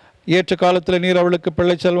 ஏற்ற காலத்தில் நீர் அவளுக்கு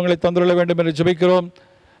பிள்ளை செல்வங்களை தந்துள்ள வேண்டும் என்று ஜெபிக்கிறோம்.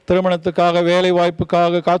 திருமணத்துக்காக, வேலை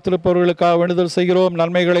வாய்ப்புக்காக காத்திருப்பவர்களுக்காக வேண்டுதல் செய்கிறோம்.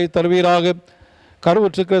 நன்மைகளை தருவீராக.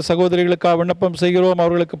 கருவுற்றிருக்கிற சகோதரிகளுக்காக விண்ணப்பம் செய்கிறோம்.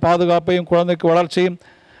 அவர்களுக்கு பாதுகாப்பையும் குழந்தைக்கு வளர்ச்சியும்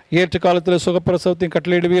ஏற்ற காலத்தில் சுகப்பிரசவத்தையும்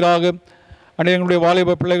கட்டளையிடுவீராக. எங்களுடைய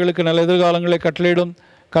வாலிப பிள்ளைகளுக்கு நல்ல எதிர்காலங்களை கட்டளையிடும்.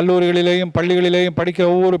 கல்லூரிகளிலேயும் பள்ளிகளிலேயும் படிக்கிற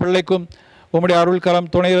ஒவ்வொரு பிள்ளைக்கும் உம்முடைய அருள் கரம்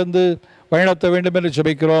துணையிருந்து வழிநடத்த வேண்டும் என்று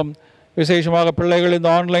ஜெபிக்கிறோம். விசேஷமாக பிள்ளைகள் இந்த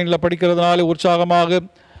ஆன்லைனில் படிக்கிறதுனால உற்சாகமாக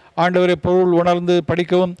ஆண்டவரை பொருள் உணர்ந்து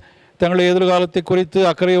படிக்கவும், தங்களுடைய எதிர்காலத்தை குறித்து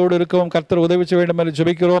அக்கறையோடு இருக்கவும் கர்த்தர் உதவி செய்ய வேண்டும் என்று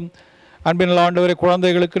ஜெபிக்கிறோம். அன்பின் ஆண்டவரை,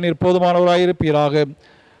 குழந்தைகளுக்கு நீர் போதுமானவராயிருப்பீராக.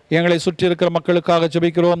 எங்களை சுற்றி இருக்கிற மக்களுக்காக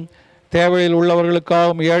ஜெபிக்கிறோம். தேவையில்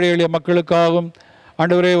உள்ளவர்களுக்காகவும், ஏழை எளிய மக்களுக்காகவும்,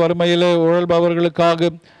 ஆண்டவரே வறுமையில் உழல்பவர்களுக்காக,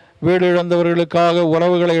 வீடு இழந்தவர்களுக்காக,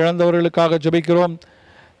 உறவுகளை இழந்தவர்களுக்காக ஜெபிக்கிறோம்.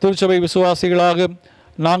 திருச்சபை விசுவாசிகளாக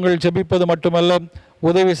நாங்கள் ஜெபிப்பது மட்டுமல்ல,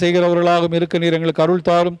 உதவி செய்கிறவர்களாகவும் இருக்க நீர் எங்களுக்கு அருள்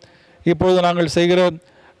தாரும். இப்பொழுது நாங்கள் செய்கிற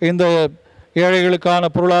இந்த ஏழைகளுக்கான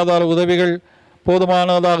பொருளாதார உதவிகள்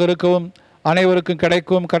போதுமானதாக இருக்கவும், அனைவருக்கும்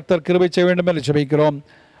கிடைக்கும் கர்த்தர் கிருபை செய்ய வேண்டும் என்று ஜெபிக்கிறோம்.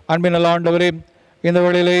 அன்பின் நல்ல ஆண்டவரே, இந்த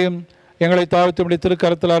வேளையிலேயும் எங்களை தாழ்த்தி உம்முடைய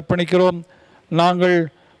திருக்கரத்தில் அர்ப்பணிக்கிறோம். நாங்கள்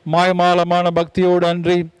மாயமாலமான பக்தியோடு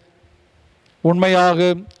அன்றி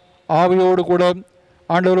உண்மையாக ஆவியோடு கூட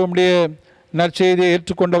ஆண்டவர் உம்முடைய நற்செய்தியை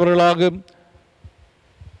ஏற்றுக்கொண்டவர்களாக,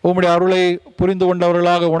 உம்முடைய அருளை புரிந்து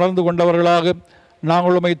கொண்டவர்களாக, உணர்ந்து கொண்டவர்களாக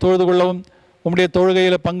நாங்கள் உம்மை தொழுது கொள்ளவும், உம்முடைய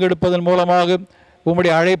தொழுகையில் பங்கெடுப்பதன் மூலமாக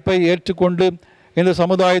உம்முடைய அழைப்பை ஏற்றுக்கொண்டு இந்த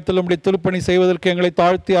சமுதாயத்தில் உம்முடைய திருப்பணி செய்வதற்கு எங்களை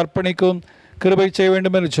தாழ்த்தி அர்ப்பணிக்கும் கிருபை செய்ய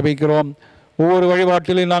வேண்டும் என்று ஜெபிக்கிறோம். ஒவ்வொரு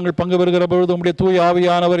வழிபாட்டிலையும் நாங்கள் பங்கு பெறுகிற பொழுது உம்முடைய தூய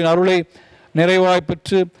ஆவியானவரின் அருளை நிறைவாய்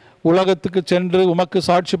பெற்று உலகத்துக்கு சென்று உமக்கு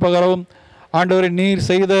சாட்சி பகரவும், ஆண்டவரை நீர்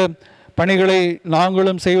செய்த பணிகளை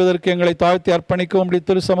நாங்களும் செய்வதற்கு எங்களை தாழ்த்தி அர்ப்பணிக்க உம்முடைய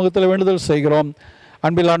திரு சமூகத்தில் வேண்டுதல் செய்கிறோம்.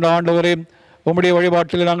 அன்பில் ஆண்டவரே, உம்முடைய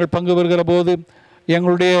வழிபாட்டில் நாங்கள் பங்கு பெறுகிற போது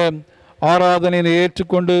எங்களுடைய ஆராதனையை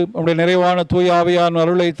ஏற்றுக்கொண்டு நம்முடைய நிறைவான தூய ஆவியான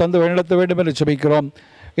அருளை தந்து வழிநடத்த வேண்டும் என்று ஜெபிக்கிறோம்.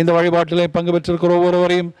 இந்த வழிபாட்டிலே பங்கு பெற்றிருக்கிற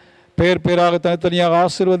ஒவ்வொருவரையும் பேர் பேராக தனித்தனியாக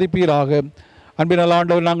ஆசீர்வதிப்பீராக. அன்பின்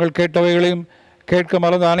ஆண்டவர், நாங்கள் கேட்டவைகளையும் கேட்க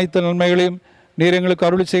மறந்த அனைத்து நன்மைகளையும் நீர் எங்களுக்கு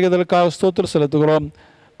அருளி செய்வதற்காக ஸ்தோத்திரம் செலுத்துகிறோம்.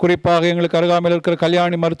 குறிப்பாக எங்களுக்கு அருகாமையில் இருக்கிற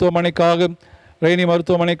கல்யாணி மருத்துவமனைக்காக, ரெய்னி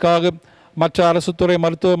மருத்துவமனைக்காக, மற்ற அரசு துறை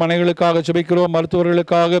மருத்துவமனைகளுக்காக ஜெபிக்கிறோம்.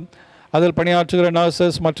 மருத்துவர்களுக்காக, அதில் பணியாற்றுகிற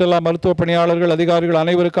நர்சஸ், மற்றெல்லா மருத்துவ பணியாளர்கள், அதிகாரிகள்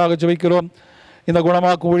அனைவருக்காக ஜெபிக்கிறோம். இந்த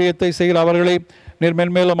குணமாக்கும் ஊழியத்தை செய்கிற அவர்களை நீர்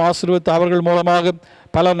மென்மேலும் ஆசீர்வதித்து அவர்கள் மூலமாக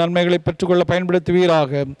பல நன்மைகளை பெற்றுக்கொள்ள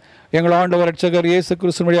பயன்படுத்துவீராக. எங்கள் ஆண்டவர் இரட்சகர் இயேசு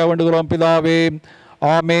கிறிஸ்துவின் வழியாக வேண்டுகிறோம் பிதாவே,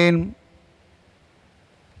 ஆமேன்.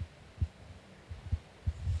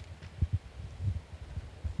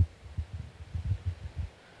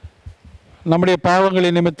 நம்முடைய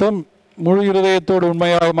பாவங்களின் நிமித்தம் முழு இருதயத்தோடு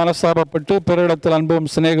உண்மையாக மனஸ்தாபப்பட்டு பிறரிடத்தில் அன்பும்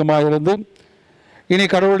சிநேகமாக இருந்து இனி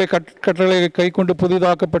கடவுளுடைய கட்டளை கை கொண்டு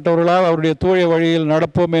புதிதாக்கப்பட்டவர்களால் அவருடைய தூய வழியில்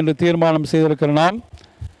நடப்போம் என்று தீர்மானம் செய்திருக்கிற நாம்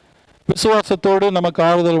விசுவாசத்தோடு நமக்கு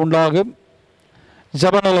ஆறுதல் உண்டாகும்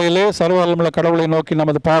ஜபநிலையிலே சர்வ வல்லமையுள்ள கடவுளை நோக்கி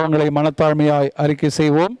நமது பாவங்களை மனத்தாழ்மையாய் அறிக்கை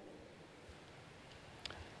செய்வோம்.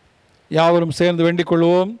 யாவரும் சேர்ந்து வேண்டிக்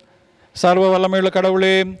கொள்வோம். சர்வ வல்லமையுள்ள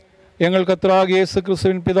கடவுளே, எங்கள் கர்த்தராகிய இயேசு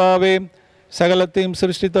கிறிஸ்துவின் பிதாவே, சகலத்தையும்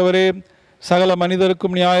சிருஷ்டித்தவரே, சகல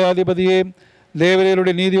மனிதருக்கும் நியாயாதிபதியே,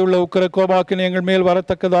 தேவரீருடைய நீதியுள்ள உக்கிர கோபாக்கினை எங்கள் மேல்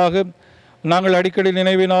வரத்தக்கதாக நாங்கள் அடிக்கடி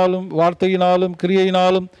நினைவினாலும் வார்த்தையினாலும்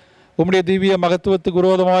கிரியையினாலும் உம்முடைய திவ்ய மகத்துவத்துக்கு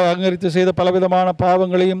விரோதமாக அங்கரித்து செய்த பலவிதமான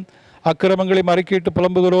பாவங்களையும் அக்கிரமங்களையும் அறிக்கையிட்டு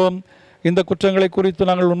புலம்புகிறோம். இந்த குற்றங்களை குறித்து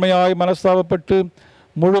நாங்கள் உண்மையாய் மனஸ்தாபப்பட்டு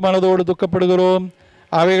முழு மனதோடு துக்கப்படுகிறோம்.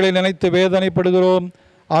 அவைகளை நினைத்து வேதனைப்படுகிறோம்.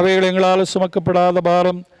 அவைகள் எங்களால் சுமக்கப்படாத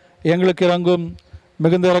பாரம் எங்களுக்கு இறங்கும்.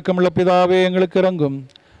 மிகுந்த இரக்கமுள்ள பிதாவே, எங்களுக்கு இறங்கும்.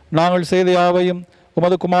 நாங்கள் செய்த யாவையும்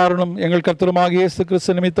உமது குமாரனும் எங்கள் கர்த்தருமாகிய இயேசு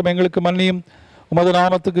கிறிஸ்து நிமித்தம் எங்களுக்கு மன்னியும். உமது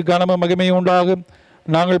நாமத்துக்கு கனமும் மகிமையும் உண்டாகும்.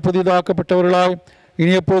 நாங்கள் புதிதாக்கப்பட்டவர்களாய்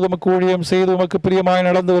இனி எப்போது உமக்கு ஊழியம் செய்து உமக்கு பிரியமாய்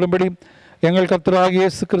நடந்து வரும்படி எங்கள் கர்த்தராகிய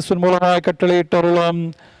இயேசு கிறிஸ்துவின் மூலமாய் கட்டளையிட்டருளாம்.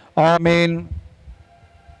 ஆமேன்.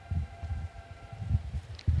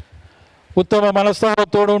 உத்தம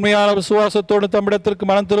மனஸ்தாபத்தோடு உண்மையான விசுவாசத்தோடு தம்மிடத்திற்கு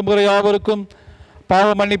மனம் திரும்புகிற யாவருக்கும் பாவ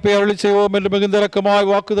மன்னிப்பை அருளி செய்வோம் என்று மிகுந்த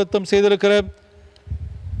இரக்கமாய் வாக்குத்தத்தம் செய்திருக்கிற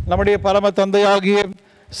நம்முடைய பரம தந்தையாகிய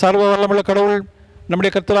சர்வ வல்லமுள்ள கடவுள்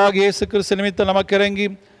நம்முடைய கர்த்தராகிய இயேசு கிறிஸ்து நிமித்தம் நமக்கு இறங்கி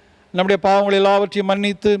நம்முடைய பாவங்கள் எல்லாவற்றையும்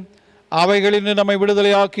மன்னித்து அவைகளில் நம்மை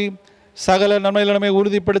விடுதலையாக்கி சகல நன்மைகளை நம்மை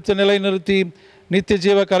உறுதிப்படுத்தி நிலைநிறுத்தி நித்திய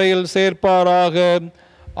ஜீவ கரையில் சேர்ப்பாராக.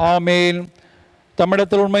 ஆமேன்.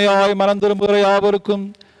 தம்மிடத்தில் உண்மையாய் மனம் திரும்புகிற யாவருக்கும்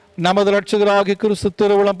நமது இரட்சகராகிய கிறிஸ்து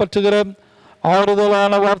திருவுளம் பற்றுகிற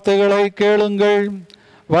ஆறுதலான வார்த்தைகளை கேளுங்கள்.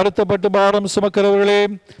 வருத்தப்பட்டு பாரம் சுமக்கிறவர்களே,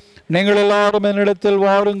 நீங்கள் எல்லாரும் என்னிடத்தில்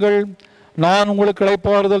வாருங்கள், நான் உங்களுக்கு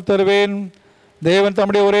இளைப்பாறுதல் தருவேன். தேவன்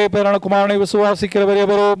தம்முடைய ஒரே பேரான குமாரனை விசுவாசிக்கிறவர்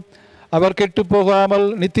எவரோ அவர் கெட்டு போகாமல்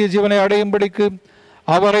நித்திய ஜீவனை அடையும்படிக்கு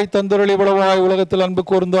அவரை தந்தருளி விளவாய் உலகத்தில் அன்பு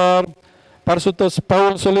கூர்ந்தார். பரிசுத்த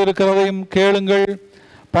பவுல் சொல்லியிருக்கிறதையும் கேளுங்கள்.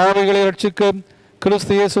 பாவிகளை ரட்சிக்க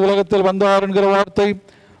கிறிஸ்து இயேசு உலகத்தில் வந்தார் என்கிற வார்த்தை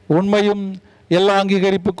உண்மையும் எல்லா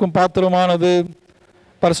அங்கீகரிப்புக்கும் பாத்திரமானது.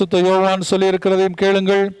 பரிசுத்த யோவான் சொல்லியிருக்கிறதையும்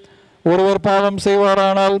கேளுங்கள். ஒருவர் பாவம்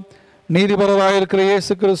செய்வாரானால் நீதிபரராயிருக்கிற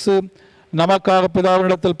இயேசு கிறிஸ்து நமக்காக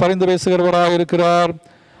பிதாவினிடத்தில் பரிந்து பேசுகிறவராயிருக்கிறார்.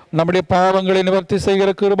 நம்முடைய பாவங்களை நிவர்த்தி செய்கிற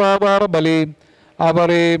கிருபாதார பலி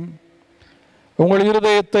அவரே. உங்கள்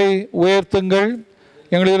இருதயத்தை உயர்த்துங்கள்.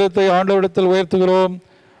 எங்கள் இருதயத்தை ஆண்டவரிடத்தில் உயர்த்துகிறோம்.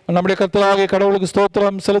 நம்முடைய கர்த்தராகிய கடவுளுக்கு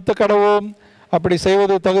ஸ்தோத்திரம் செலுத்த கடவோம். அப்படி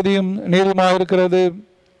செய்வது தகுதியும் நீதியுமாக இருக்கிறது.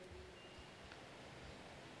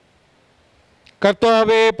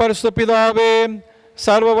 கர்த்தாவே, பரிசுத்த பிதாவே,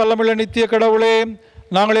 சர்வ வல்லமுள்ள நித்திய கடவுளே,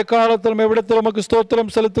 நாங்கள் எக்காலத்திலும் எவ்விடத்தில் உமக்கு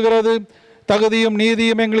ஸ்தோத்திரம் செலுத்துகிறது தகுதியும்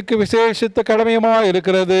நீதியும் எங்களுக்கு விசேஷித்த கடமையுமாக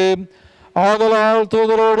இருக்கிறது. ஆதலால்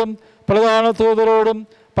தூதரோடும் பிரதான தூதரோடும்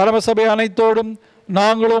பரமசபை அனைத்தோடும்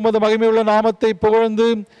நாங்களும் உமது மகிமையுள்ள நாமத்தை புகழ்ந்து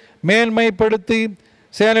மேன்மைப்படுத்தி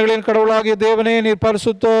சேனைகளின் கடவுளாகிய தேவனே, நீர்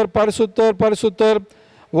பரிசுத்தர் பரிசுத்தர் பரிசுத்தர்,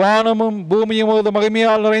 வானமும் பூமியும் உமது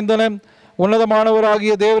மகிமையால் நிறைந்தன,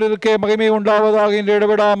 உன்னதமானவராகிய தேவருக்கே மகிமை உண்டாவதாக என்று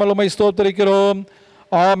இடைவிடாமல் உம்மை ஸ்தோத்திரிக்கிறோம்.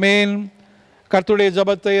 ஆமேன். கர்த்தருடைய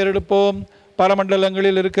ஜபத்தை ஏறெடுப்போம்.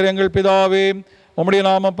 பரமண்டலங்களில் இருக்கிற எங்கள் பிதாவே, உம்முடைய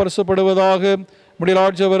நாமம் பரிசுப்படுவதாக, உம்முடைய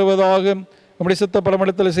ராஜ்யம் வருவதாக, உம்முடைய சித்த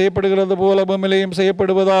பரமண்டலத்தில் செய்யப்படுகிறது போல பூமியிலேயும்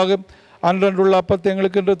செய்யப்படுவதாக. அன்றன்றுள்ள அப்பத்தை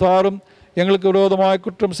எங்களுக்கு என்று தாரும். எங்களுக்கு விரோதமாய்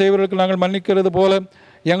குற்றம் செய்வதற்கு நாங்கள் மன்னிக்கிறது போல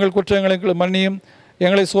எங்கள் குற்றங்களை மன்னியும்.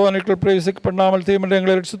 எங்களை சோதனைக்குள் பிரவேசிக்க பண்ணாமல் தீமென்று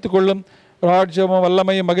எங்களை ரட்சித்துக் கொள்ளும். ராஜ்யமும்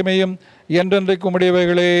வல்லமையும் மகிமையும் என்றென்றைக்கு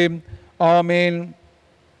உம்முடையவைகளே. ஆமேன்.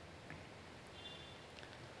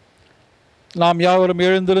 நாம் யாவரும்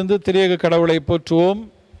எழுந்திருந்து திரியேக கடவுளை போற்றுவோம்.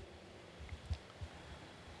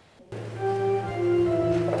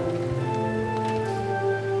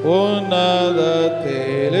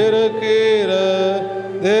 உன்னதத்தில் இருக்கிற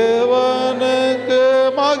தேவனுக்கு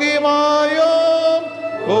மகிமாயும்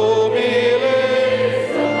பூமியிலே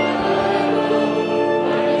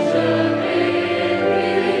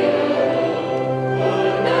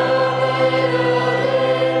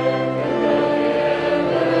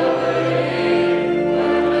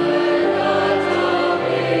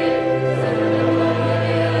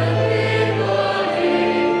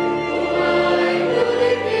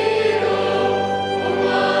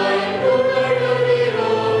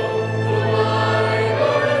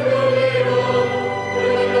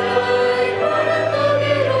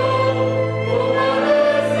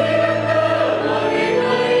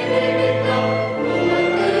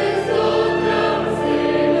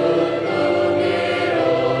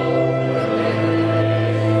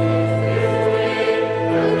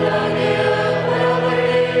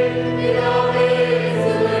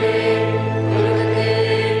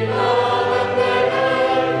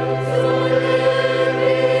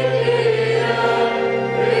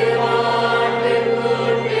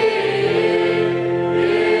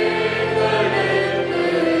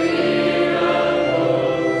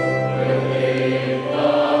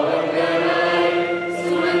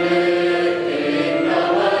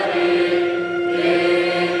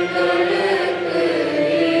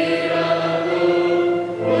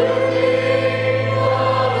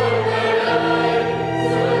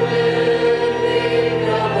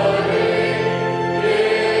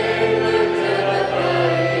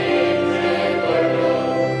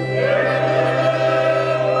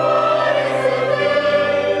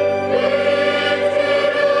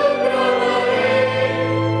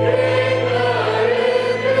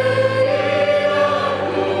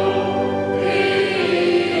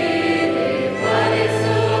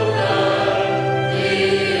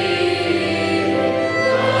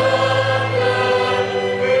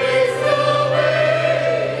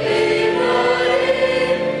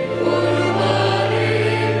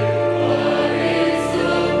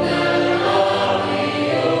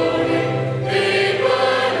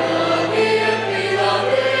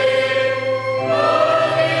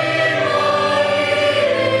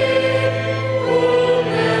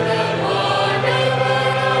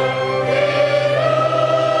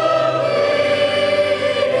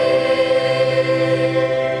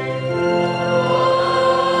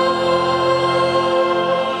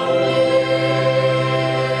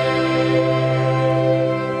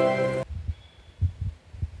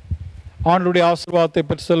ஆண்டுடைய ஆசீர்வாதத்தை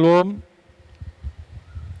பெற்று செல்வோம்.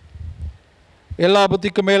 எல்லா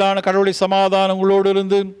புத்திக்கும் மேலான கடவுளை சமாதானம் உங்களோடு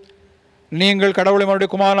இருந்து நீங்கள் கடவுளை மறுடைய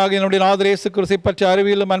குமாரனாக என்னுடைய நாதர் இயேசு கிறிஸ்தை பற்றி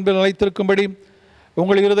அறிவியலும் அன்பில் நிலைத்திருக்கும்படி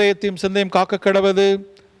உங்கள் இருதயத்தையும் சிந்தையும் காக்க கடவது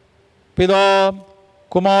பிதா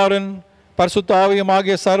குமாரன் பரிசுத்த ஆவியும்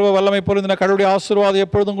ஆகிய சர்வ வல்லமை பொருந்தின கடவுளுடைய ஆசீர்வாதம்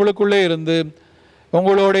எப்பொழுதும் உங்களுக்குள்ளே இருந்து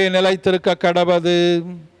உங்களோடைய நிலைத்திருக்க கடவது.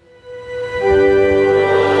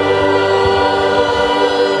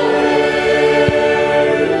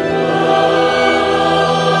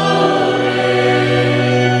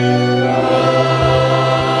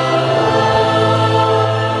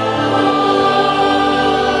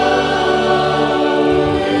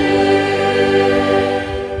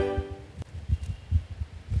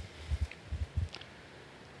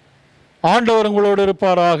 ஆண்டவர் உங்களோடு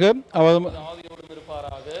இருப்பாராக, அவர்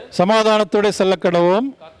சமாதானத்தோடு செல்ல கடவோம்.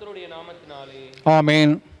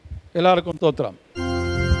 ஆமீன். எல்லாருக்கும் தோத்திரம்.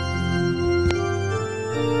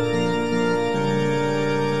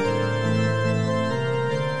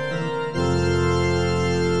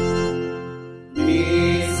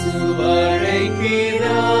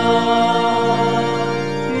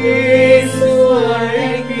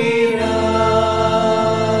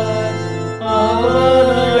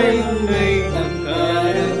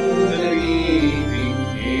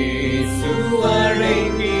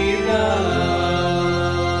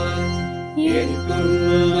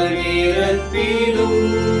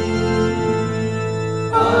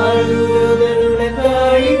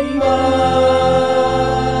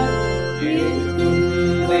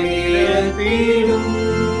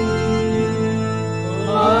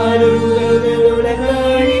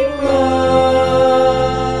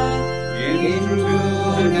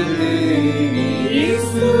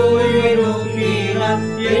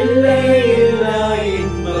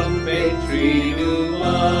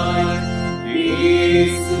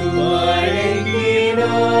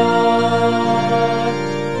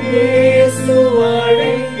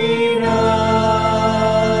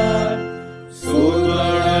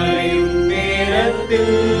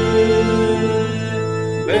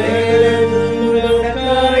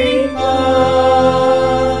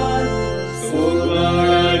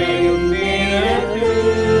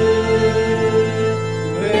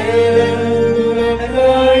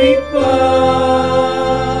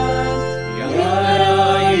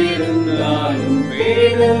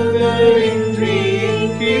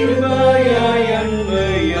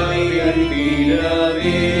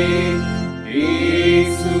 அறிந்திடவே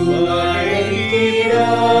இயேசு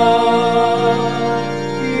அழைக்கிறார்,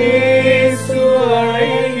 இயேசு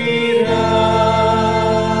அழைக்கிறார்.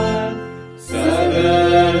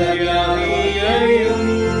 சகல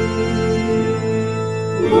வியாதியையும்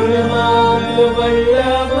குணமாக்க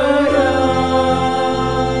வல்லவராம்,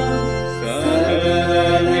 சகல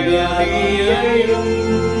வியாதியையும்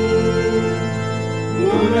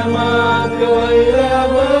குணமாக்க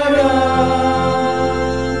வல்லவராம்.